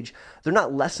chronologic age. They're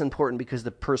not less important because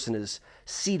the person is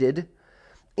seated.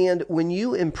 And when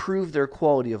you improve their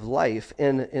quality of life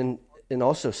and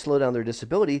also slow down their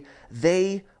disability,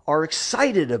 they are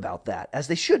excited about that, as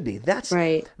they should be. That's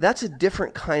a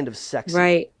different kind of sexy.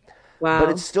 Right. Wow.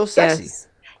 But it's still sexy. Yes.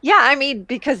 Yeah, I mean,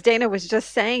 because Dana was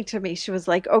just saying to me, she was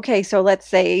like, okay, so let's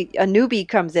say a newbie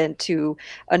comes into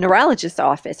a neurologist's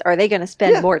office. Are they going to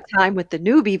spend more time with the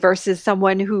newbie versus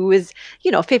someone who is,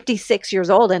 56 years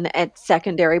old and at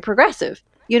secondary progressive?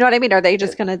 You know what I mean? Are they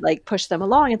just going to push them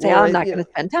along and say, I'm not going to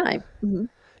spend time?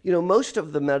 Mm-hmm. Most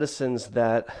of the medicines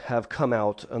that have come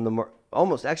out on the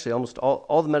almost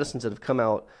all the medicines that have come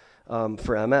out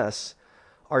for MS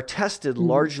are tested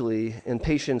largely in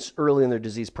patients early in their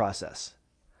disease process.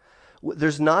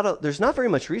 There's not very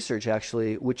much research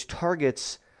actually which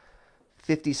targets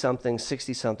 50-something,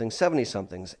 60-something,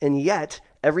 70-somethings, and yet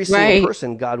every single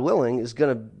person, God willing, is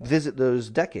going to visit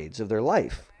those decades of their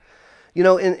life.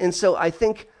 And so I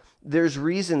think there's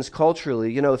reasons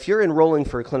culturally. If you're enrolling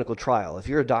for a clinical trial, if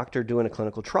you're a doctor doing a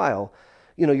clinical trial,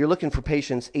 you're looking for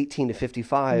patients 18 to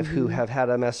 55 who have had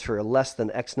MS for less than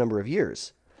X number of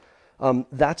years.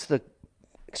 That's the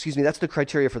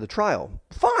criteria for the trial.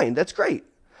 Fine, that's great.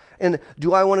 And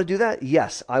do I want to do that?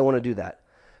 Yes, I want to do that.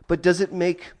 But does it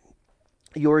make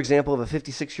your example of a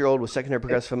 56-year-old with secondary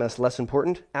progressive MS less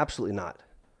important? Absolutely not.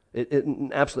 It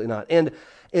absolutely not.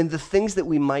 And the things that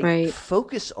we might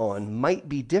focus on might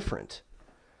be different.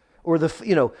 Or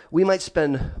we might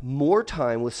spend more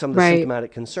time with some of the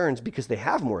symptomatic concerns because they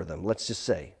have more of them, let's just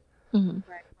say. Mm-hmm.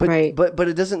 But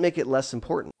it doesn't make it less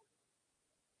important.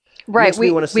 Right. Makes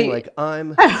me want to sing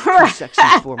I'm too sexy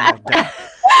for my doc.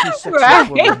 Too sexy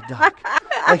for my doc.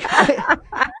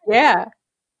 Yeah.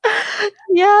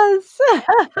 Yes.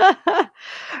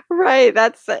 Right,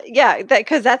 that's yeah, that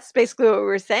because that's basically what we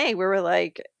were saying. We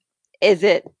were is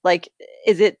it like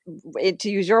is it to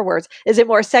use your words, is it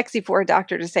more sexy for a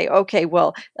doctor to say, "Okay,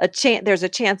 well, there's a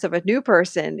chance of a new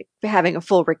person having a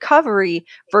full recovery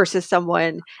versus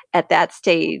someone at that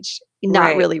stage not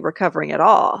Right. really recovering at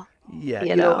all," Yeah,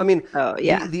 you I know? mean, So, the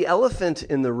yeah. the elephant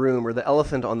in the room or the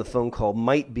elephant on the phone call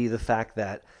might be the fact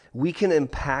that we can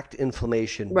impact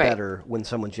inflammation Right. better when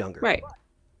someone's younger. Right.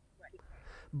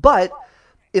 But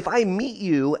if I meet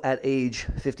you at age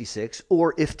 56,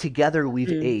 or if together we've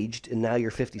Mm. aged and now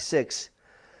you're 56,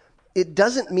 it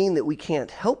doesn't mean that we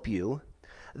can't help you.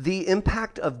 The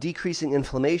impact of decreasing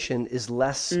inflammation is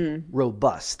less Mm.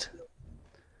 robust.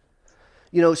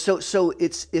 So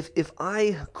it's if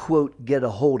I quote get a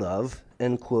hold of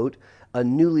end quote a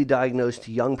newly diagnosed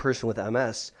young person with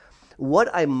MS, what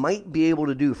I might be able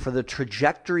to do for the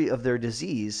trajectory of their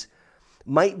disease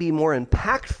might be more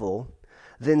impactful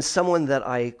than someone that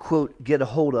I quote get a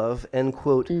hold of end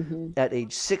quote Mm-hmm. at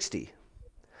age 60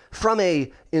 from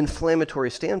a inflammatory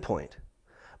standpoint.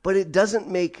 But it doesn't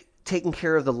make taking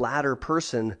care of the latter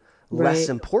person less Right.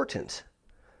 important.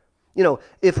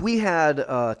 If we had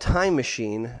a time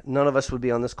machine, none of us would be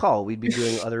on this call. We'd be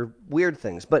doing other weird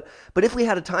things. But if we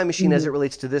had a time machine as Mm-hmm. it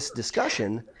relates to this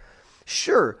discussion,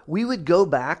 sure, we would go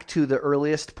back to the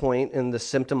earliest point in the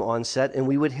symptom onset and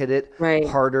we would hit it Right.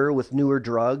 harder with newer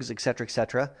drugs, et cetera, et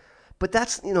cetera. But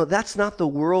that's not the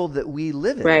world that we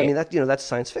live in. I Right. mean, that's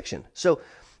science fiction. So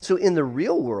in the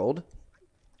real world,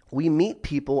 we meet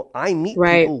people. I meet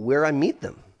Right. people where I meet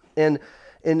them, and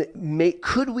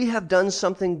could we have done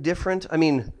something different? I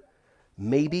mean,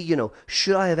 maybe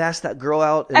should I have asked that girl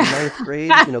out in ninth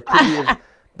grade? Could we have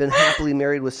been happily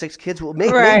married with 6 kids? Well,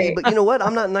 maybe, Right. but you know what?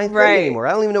 I'm not in ninth grade Right. anymore.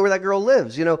 I don't even know where that girl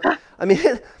lives. I mean,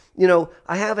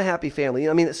 I have a happy family.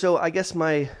 I mean, so I guess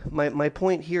my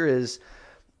point here is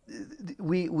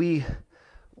we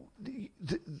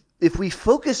if we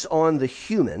focus on the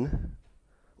human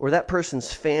or that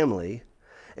person's family,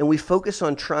 and we focus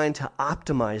on trying to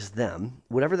optimize them,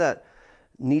 whatever that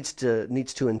needs to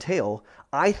entail,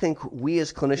 I think we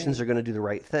as clinicians Right. are going to do the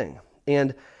right thing.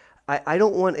 And I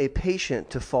don't want a patient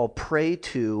to fall prey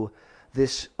to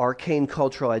this arcane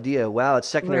cultural idea. Wow, it's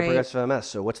secondary Right. progressive MS,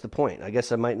 so what's the point? I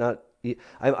guess I might not.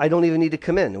 I don't even need to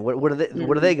come in. What are they?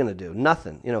 What are Mm. they going to do?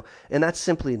 Nothing. And that's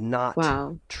simply not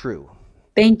Wow. true.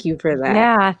 Thank you for that.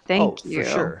 Yeah, Oh, thank for you.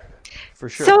 sure, for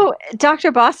sure. So,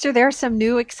 Dr. Boster, there are some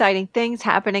new exciting things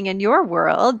happening in your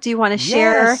world. Do you wanna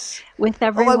share Yes. with Oh, I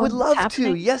would everyone what's love to.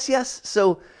 happening? Yes, yes.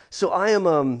 So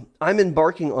I'm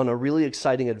embarking on a really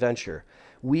exciting adventure.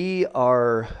 We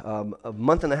are a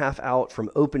month and a half out from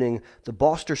opening the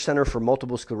Boster Center for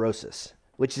Multiple Sclerosis,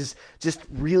 which is just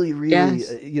really, really,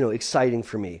 Yes. exciting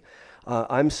for me.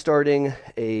 I'm starting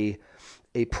a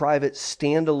private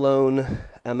standalone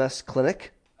MS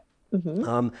clinic,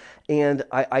 Mhm. and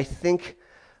I think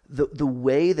the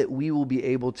way that we will be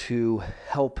able to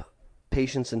help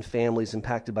patients and families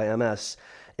impacted by MS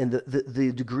and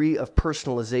the degree of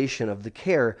personalization of the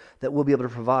care that we'll be able to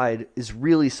provide is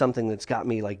really something that's got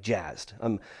me like jazzed. So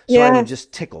I'm Yes.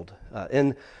 just tickled.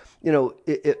 And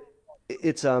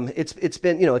it's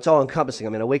been it's all encompassing. I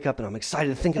mean, I wake up and I'm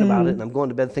excited thinking about it, and Mm. I'm going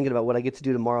to bed thinking about what I get to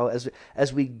do tomorrow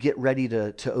as we get ready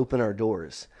to open our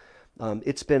doors.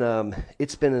 It's been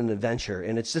an adventure,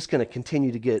 and it's just going to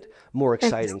continue to get more It's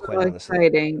exciting, quite so honestly.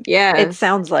 exciting. It Yes.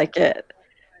 sounds like it.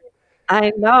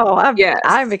 I know, I'm Yes.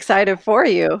 excited for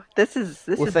you. This Well, is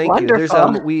thank you. There's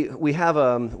wonderful. we have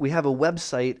a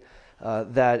website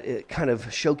that it kind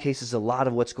of showcases a lot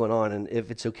of what's going on, and if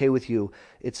it's okay with you,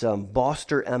 it's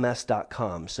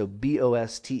bosterms.com. So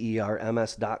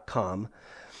bosterms.com.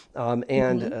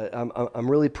 And Mhm. I'm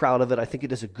really proud of it. I think it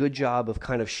does a good job of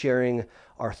kind of sharing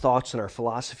our thoughts and our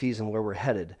philosophies and where we're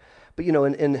headed. But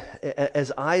and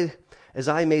as I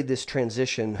made this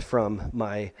transition from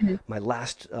my Mhm. my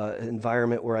last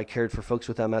environment where I cared for folks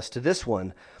with MS to this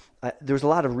one, there was a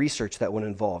lot of research that went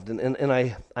involved, and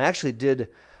I actually did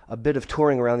a bit of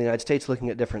touring around the United States, looking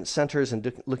at different centers and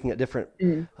looking at different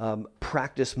Mm.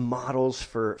 practice models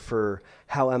for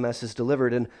how MS is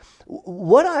delivered. And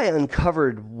what I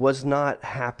uncovered was not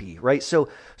happy, right? So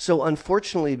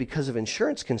unfortunately, because of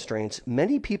insurance constraints,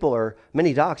 many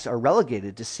docs are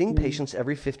relegated to seeing Mm. patients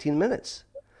every 15 minutes.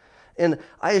 And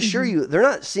I assure Mhm. you, they're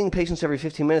not seeing patients every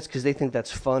 15 minutes because they think that's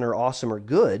fun or awesome or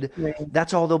good. Right.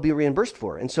 That's all they'll be reimbursed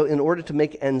for. And so, in order to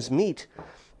make ends meet,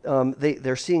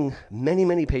 they're seeing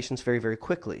many patients very, very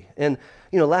quickly. And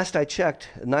last I checked,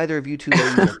 neither of you two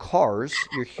are cars.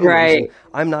 You're humans, and Right.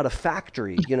 I'm not a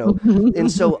factory.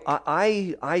 And so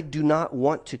I do not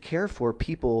want to care for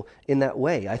people in that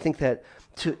way. I think that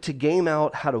to game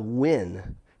out how to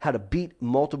win, how to beat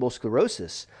multiple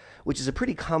sclerosis, which is a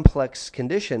pretty complex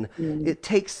condition, it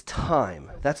takes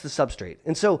time. That's the substrate.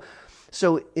 And so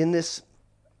in this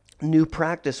new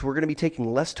practice, we're going to be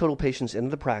taking less total patients into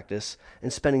the practice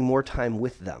and spending more time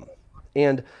with them.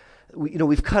 And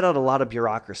we've cut out a lot of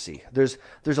bureaucracy. There's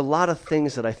a lot of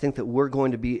things that I think that we're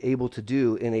going to be able to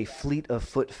do in a fleet of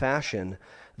foot fashion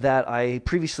that I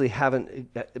previously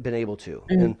haven't been able to.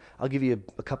 And I'll give you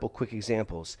a couple quick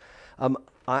examples.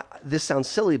 This sounds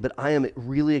silly, but I am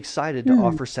really excited to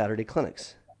offer Saturday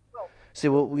clinics. Say,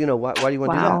 well, why do you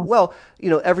want to do that? Wow. Well,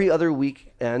 every other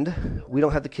weekend, we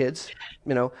don't have the kids,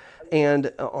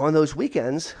 and on those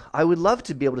weekends, I would love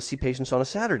to be able to see patients on a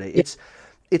Saturday.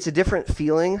 It's a different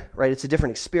feeling, right? It's a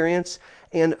different experience.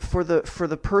 And for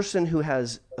the person who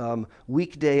has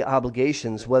weekday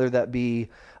obligations, whether that be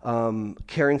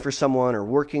caring for someone or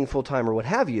working full time or what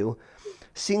have you,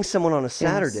 seeing someone on a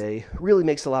Saturday really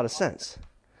makes a lot of sense.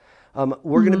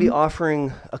 We're going to be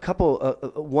offering a couple,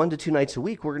 1 to 2 nights a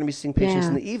week. We're going to be seeing patients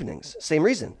in the evenings. Same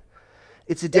reason.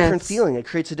 It's a different feeling. It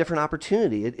creates a different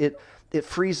opportunity. It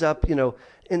frees up,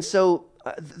 and so,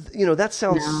 that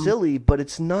sounds silly, but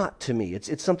it's not to me.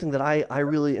 It's something that I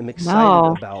really am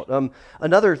excited about.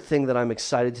 Another thing that I'm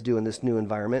excited to do in this new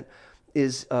environment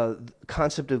is the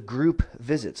concept of group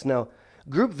visits. Now,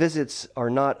 group visits are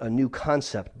not a new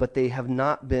concept, but they have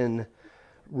not been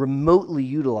remotely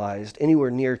utilized anywhere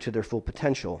near to their full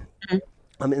potential.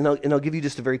 And I'll give you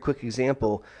just a very quick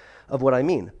example of what I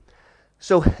mean.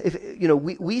 So if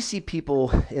we see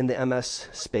people in the MS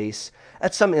space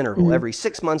at some interval, every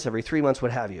 6 months, every 3 months,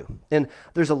 what have you. And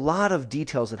there's a lot of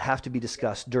details that have to be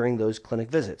discussed during those clinic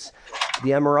visits.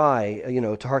 The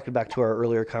MRI, to harken back to our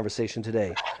earlier conversation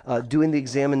today, doing the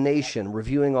examination,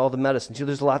 reviewing all the medicines.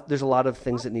 There's a lot of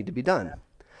things that need to be done.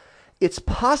 It's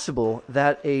possible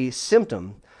that a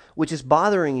symptom which is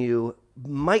bothering you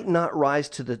might not rise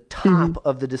to the top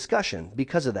of the discussion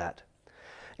because of that.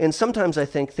 And sometimes I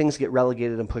think things get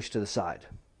relegated and pushed to the side,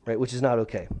 right, which is not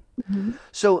okay.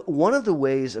 So one of the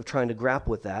ways of trying to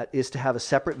grapple with that is to have a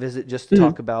separate visit just to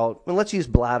talk about, and let's use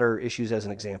bladder issues as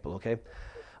an example, okay?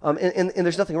 And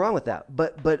there's nothing wrong with that.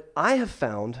 But I have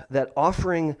found that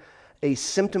offering a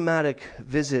symptomatic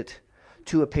visit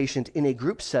to a patient in a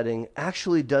group setting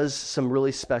actually does some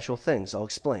really special things. I'll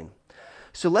explain.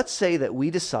 So let's say that we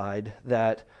decide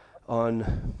that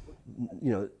on,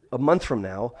 a month from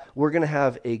now, we're going to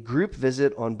have a group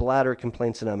visit on bladder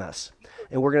complaints and MS,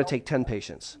 and we're going to take 10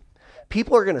 patients.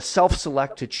 People are going to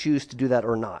self-select to choose to do that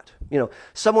or not.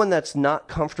 Someone that's not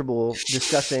comfortable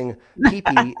discussing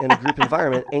PP in a group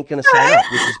environment ain't going to sign up,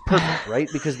 which is perfect, right?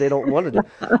 Because they don't want to do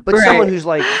it. But someone who's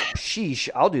like, sheesh,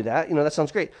 I'll do that. That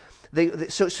sounds great.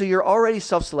 So you're already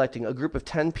self-selecting a group of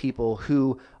 10 people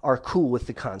who are cool with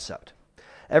the concept.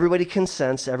 Everybody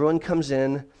consents, everyone comes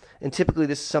in, and typically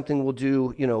this is something we'll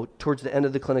do, towards the end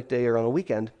of the clinic day or on a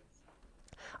weekend.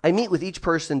 I meet with each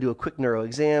person, do a quick neuro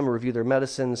exam, review their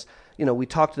medicines, we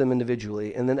talk to them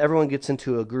individually, and then everyone gets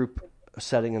into a group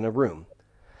setting in a room.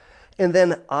 And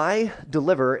then I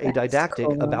deliver a didactic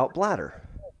about bladder.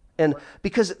 And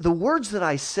because the words that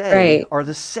I say are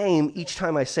the same each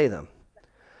time I say them.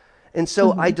 And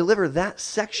so I deliver that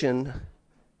section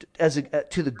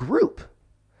to the group.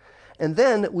 And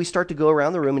then we start to go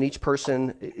around the room, and each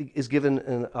person is given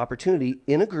an opportunity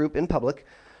in a group, in public,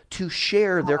 to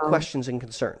share their questions and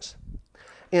concerns.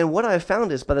 And what I've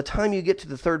found is by the time you get to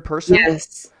the third person,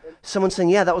 someone's saying,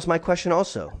 yeah, that was my question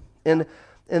also. And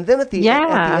then at the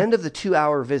end of the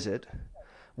 2-hour visit,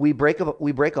 we break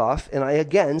off, and I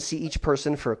again see each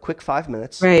person for a quick 5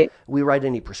 minutes. Right. We write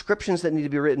any prescriptions that need to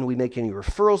be written. We make any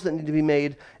referrals that need to be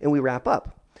made, and we wrap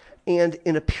up. And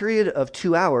in a period of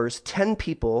 2 hours, 10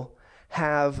 people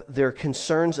have their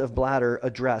concerns of bladder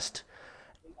addressed.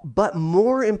 But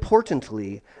more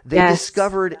importantly, they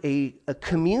discovered a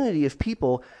community of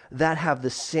people that have the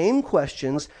same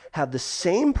questions, have the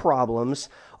same problems,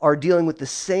 are dealing with the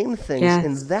same things.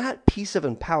 And that piece of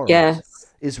empowerment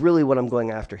is really what I'm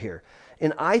going after here.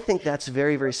 And I think that's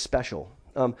very, very special.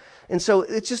 And so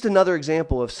it's just another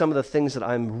example of some of the things that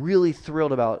I'm really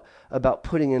thrilled about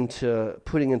putting into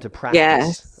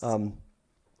practice.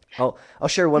 I'll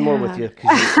share one more with you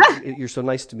because you're so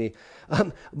nice to me.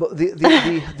 But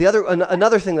the other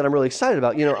another thing that I'm really excited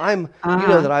about, you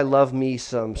know that I love me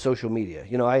some social media.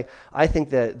 I think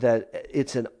that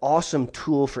it's an awesome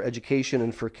tool for education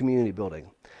and for community building.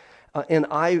 And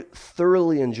I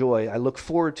thoroughly enjoy, I look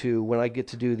forward to when I get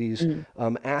to do these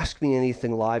Ask Me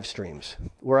Anything live streams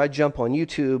where I jump on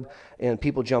YouTube and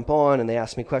people jump on and they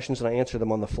ask me questions and I answer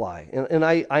them on the fly. And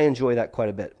I enjoy that quite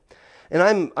a bit.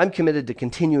 And I'm committed to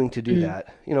continuing to do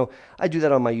that. You know, I do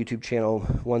that on my YouTube channel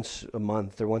once a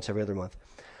month or once every other month.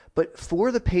 But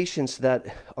for the patients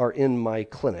that are in my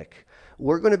clinic,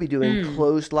 we're going to be doing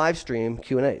closed live stream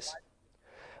Q&As.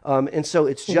 And so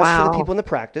it's just for the people in the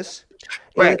practice.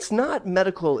 And it's not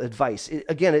medical advice.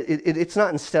 It's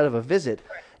not instead of a visit.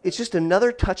 It's just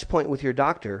another touch point with your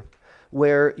doctor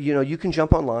where, you know, you can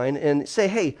jump online and say,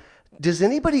 hey, does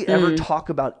anybody ever talk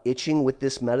about itching with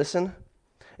this medicine?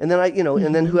 And then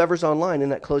and then whoever's online in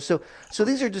that close. So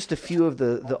these are just a few of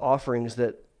the offerings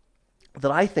that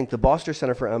I think the Boster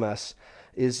Center for MS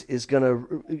is going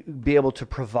to be able to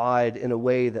provide in a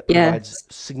way that provides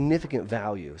significant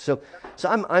value. So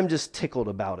I'm just tickled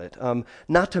about it.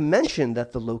 Not to mention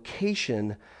that the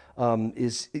location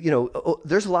is,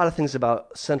 there's a lot of things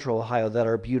about Central Ohio that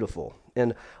are beautiful,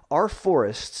 and our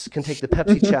forests can take the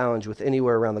Pepsi challenge with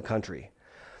anywhere around the country.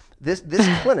 This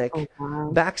clinic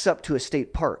backs up to a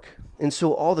state park, and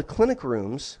so all the clinic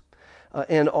rooms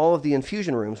and all of the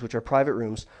infusion rooms, which are private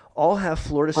rooms, all have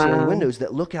floor-to-ceiling windows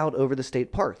that look out over the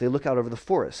state park. They look out over the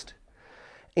forest.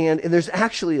 And there's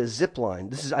actually a zip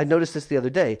line. I noticed this the other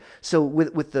day. So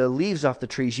with the leaves off the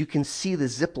trees, you can see the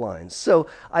zip lines. So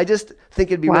I just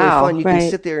think it'd be really fun. You can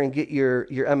sit there and get your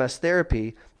MS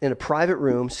therapy in a private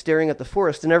room, staring at the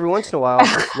forest, and every once in a while,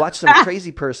 watch some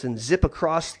crazy person zip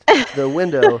across the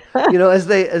window, as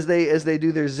they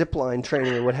do their zip line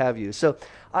training or what have you. So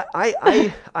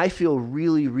I feel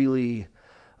really, really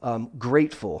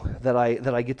grateful that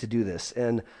I get to do this,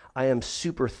 and I am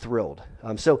super thrilled.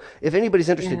 So if anybody's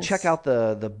interested, check out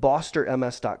the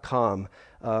bosterms.com,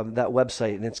 that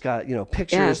website, and it's got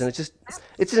pictures, and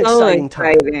it's an exciting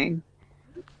time.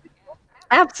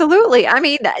 Absolutely. I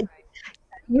mean,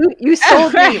 you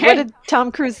sold me. What did Tom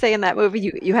Cruise say in that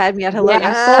movie? You had me at hello.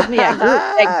 You sold me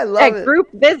at group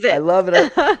visit. I love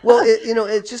it. Well,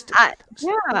 it's just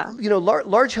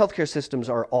large healthcare systems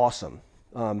are awesome.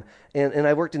 And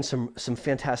I worked in some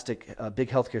fantastic big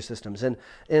healthcare systems, and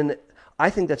I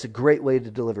think that's a great way to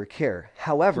deliver care.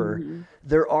 However,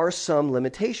 there are some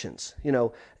limitations,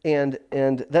 and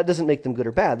that doesn't make them good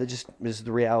or bad. That just is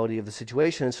the reality of the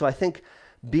situation. And so I think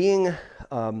being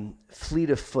fleet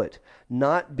of foot,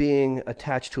 not being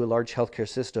attached to a large healthcare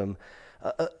system,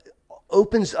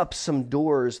 opens up some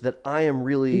doors that I am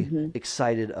really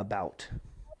excited about.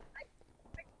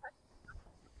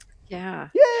 Yeah.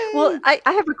 Yay! Well, I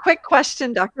have a quick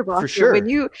question, Dr. Boster. For sure. When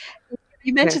you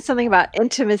mentioned something about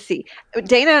intimacy,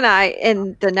 Dana and I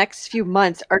in the next few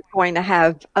months are going to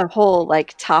have a whole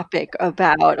topic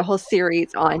about a whole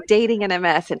series on dating and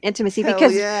MS and intimacy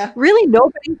because really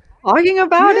nobody's talking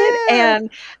about it. And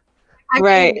I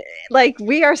mean,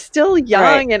 we are still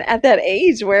young and at that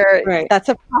age where that's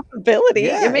a possibility.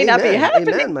 It may not be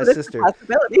happening, amen, my but sister. it's a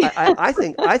possibility.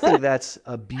 I think that's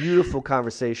a beautiful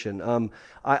conversation.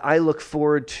 I look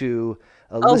forward to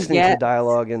listening to the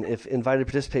dialogue, and if invited to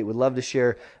participate, would love to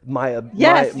share my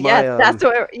that's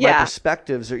what my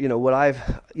perspectives, or what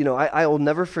I will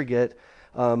never forget.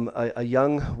 A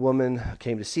young woman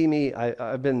came to see me.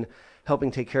 I've been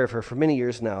helping take care of her for many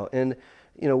years now, and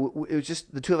it was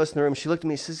just the two of us in the room. She looked at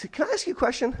me and says, "Can I ask you a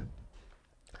question?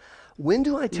 When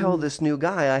do I tell this new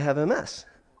guy I have MS?"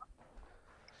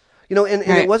 And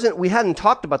it wasn't, we hadn't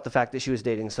talked about the fact that she was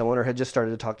dating someone or had just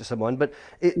started to talk to someone, but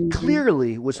it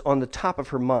clearly was on the top of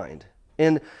her mind.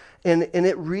 And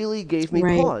it really gave me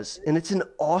pause. And it's an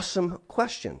awesome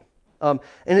question. And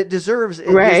it deserves,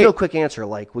 there's no quick answer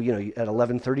like, at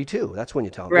 11:32, that's when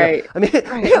you tell them. Right. I mean,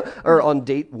 or on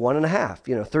date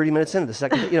 1.5, 30 minutes into the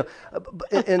second,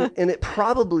 and it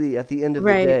probably at the end of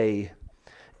the day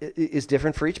is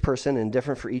different for each person and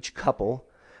different for each couple.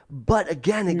 But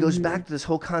again, it goes back to this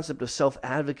whole concept of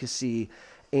self-advocacy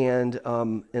and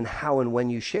how and when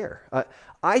you share.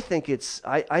 I think it's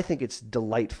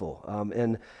delightful,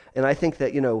 and I think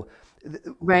that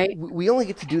we only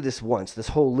get to do this once. This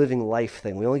whole living life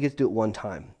thing, we only get to do it one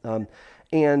time.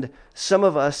 And some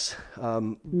of us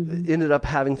ended up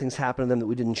having things happen to them that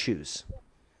we didn't choose.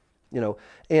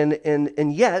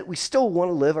 And yet we still want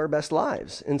to live our best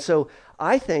lives. And so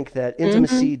I think that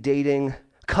intimacy, dating,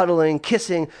 cuddling,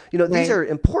 kissing, these are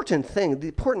important things, the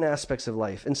important aspects of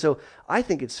life. And so I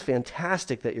think it's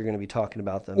fantastic that you're going to be talking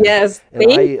about them. Yes, and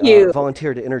thank you.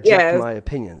 Volunteer to interject my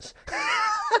opinions.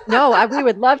 No, we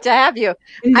would love to have you.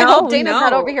 I hope Dana's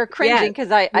not over here cringing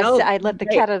because I let the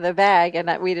cat out of the bag and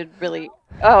that we did really.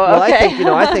 Oh, well, okay.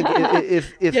 I think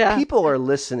if people are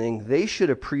listening, they should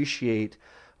appreciate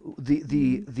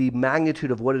the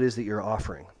magnitude of what it is that you're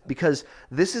offering, because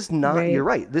this is not. Right. You're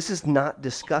right. This is not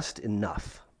discussed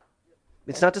enough.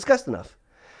 It's not discussed enough.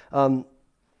 And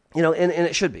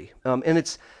it should be. And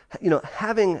it's,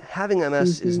 having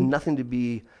MS is nothing to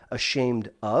be ashamed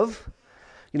of.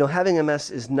 Having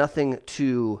MS is nothing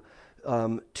to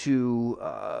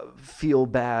feel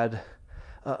bad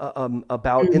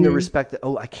about, in the respect that,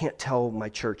 I can't tell my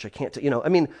church. I can't,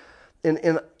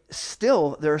 and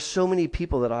still there are so many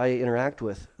people that I interact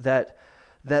with that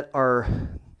are,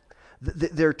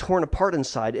 they're torn apart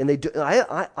inside, and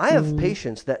I have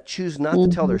patients that choose not to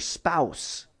tell their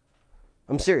spouse.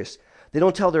 I'm serious. They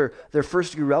don't tell their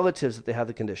first degree relatives that they have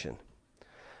the condition.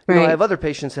 Right. I have other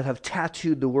patients that have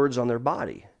tattooed the words on their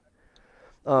body.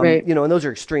 Right. And those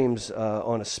are extremes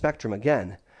on a spectrum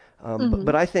again.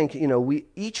 But I think,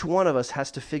 each one of us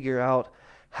has to figure out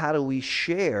how do we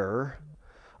share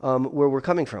where we're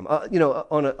coming from.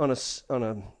 On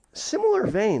a similar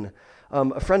vein,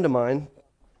 a friend of mine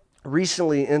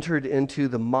recently entered into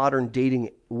the modern dating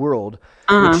world,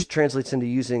 which translates into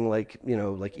using like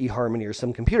eHarmony or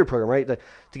some computer program, right,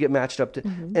 to get matched up to.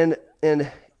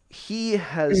 And he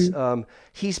has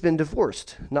he's been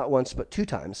divorced not once but 2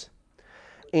 times,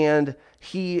 and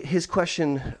his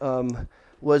question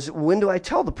was, when do I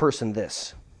tell the person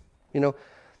this? And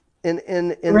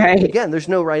Right. again, there's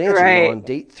no right answer. Right. On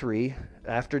date 3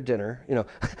 after dinner,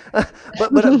 but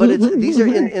it's, these are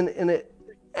in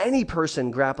any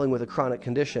person grappling with a chronic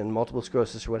condition, multiple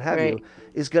sclerosis or what have you,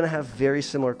 is going to have very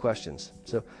similar questions.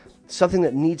 So something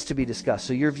that needs to be discussed.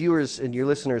 So your viewers and your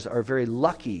listeners are very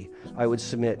lucky, I would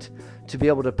submit, to be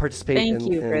able to participate in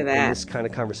this kind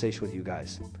of conversation with you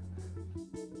guys.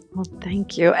 Well,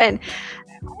 thank you. And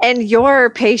your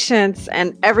patients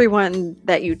and everyone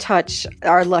that you touch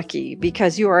are lucky,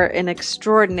 because you are an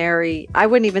extraordinary, I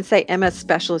wouldn't even say MS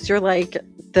specialist. You're like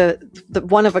the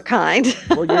one of a kind.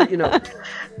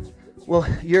 Well,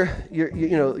 you're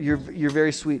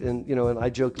very sweet, and I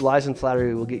joke, lies and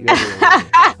flattery will get you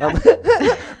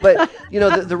everywhere. But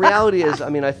the reality is,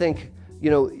 I think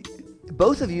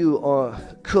both of you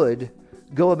could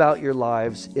go about your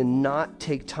lives and not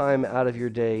take time out of your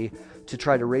day to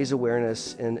try to raise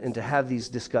awareness and to have these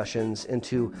discussions and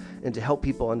to help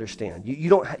people understand. You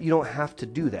don't have to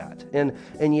do that,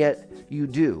 and yet you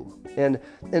do. And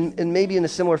maybe in a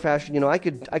similar fashion, I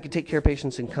could take care of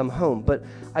patients and come home, but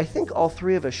I think all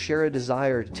 3 of us share a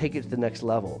desire to take it to the next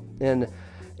level. And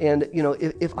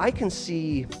if I can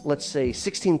see, let's say,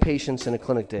 16 patients in a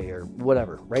clinic day or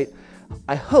whatever, right?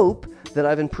 I hope that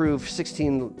I've improved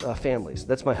 16 families.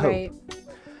 That's my hope. Right.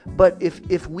 But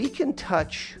if we can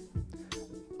touch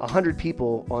 100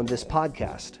 people on this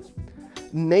podcast,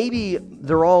 maybe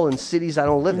they're all in cities I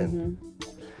don't live in.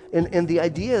 And the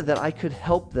idea that I could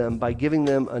help them by giving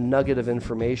them a nugget of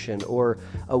information or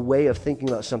a way of thinking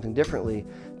about something differently,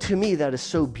 to me, that is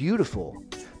so beautiful,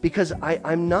 because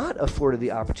I'm not afforded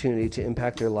the opportunity to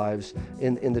impact their lives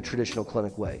in the traditional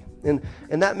clinic way. And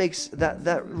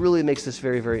that really makes this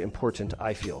very, very important,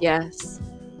 I feel. Yes.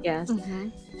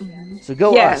 So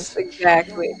go yes, us.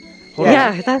 Exactly.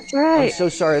 Yeah, that's right. I'm so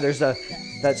sorry. There's that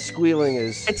squealing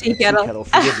is a tea kettle.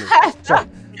 Forgive me. Sorry.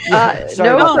 Sorry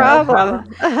no about that.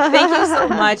 problem. Thank you so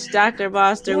much, Dr.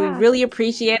 Boster. We really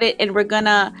appreciate it, and we're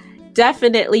gonna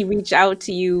definitely reach out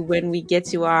to you when we get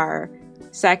to our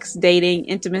sex, dating,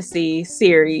 intimacy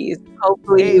series.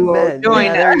 Hopefully you will join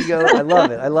us. There you go. I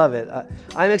love it.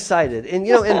 I'm excited. And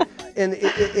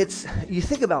it's, you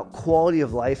think about quality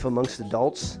of life amongst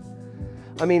adults.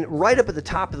 Right up at the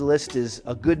top of the list is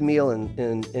a good meal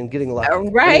and getting lucky.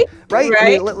 Right.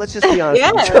 Let's just be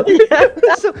honest.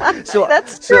 So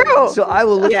that's true. So I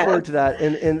will look forward to that.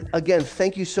 And again,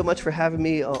 thank you so much for having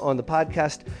me on the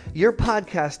podcast. Your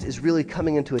podcast is really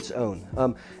coming into its own.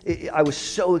 I was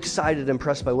so excited and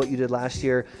impressed by what you did last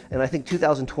year, and I think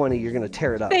 2020 you're going to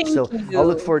tear it up. Thank you. I'll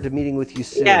look forward to meeting with you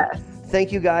soon. Yes.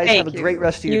 Thank you guys. Have a great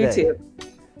rest of your day. You too.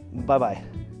 Bye-bye.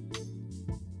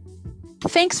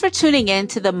 Thanks for tuning in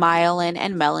to the Myelin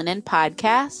and Melanin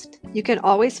podcast. You can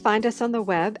always find us on the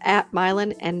web at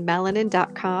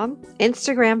myelinandmelanin.com,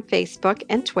 Instagram, Facebook,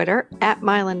 and Twitter at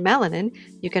myelinmelanin.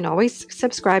 You can always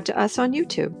subscribe to us on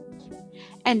YouTube.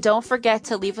 And don't forget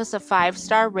to leave us a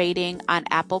 5-star rating on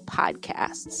Apple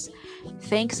Podcasts.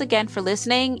 Thanks again for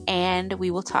listening, and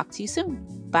we will talk to you soon.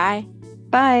 Bye.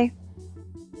 Bye.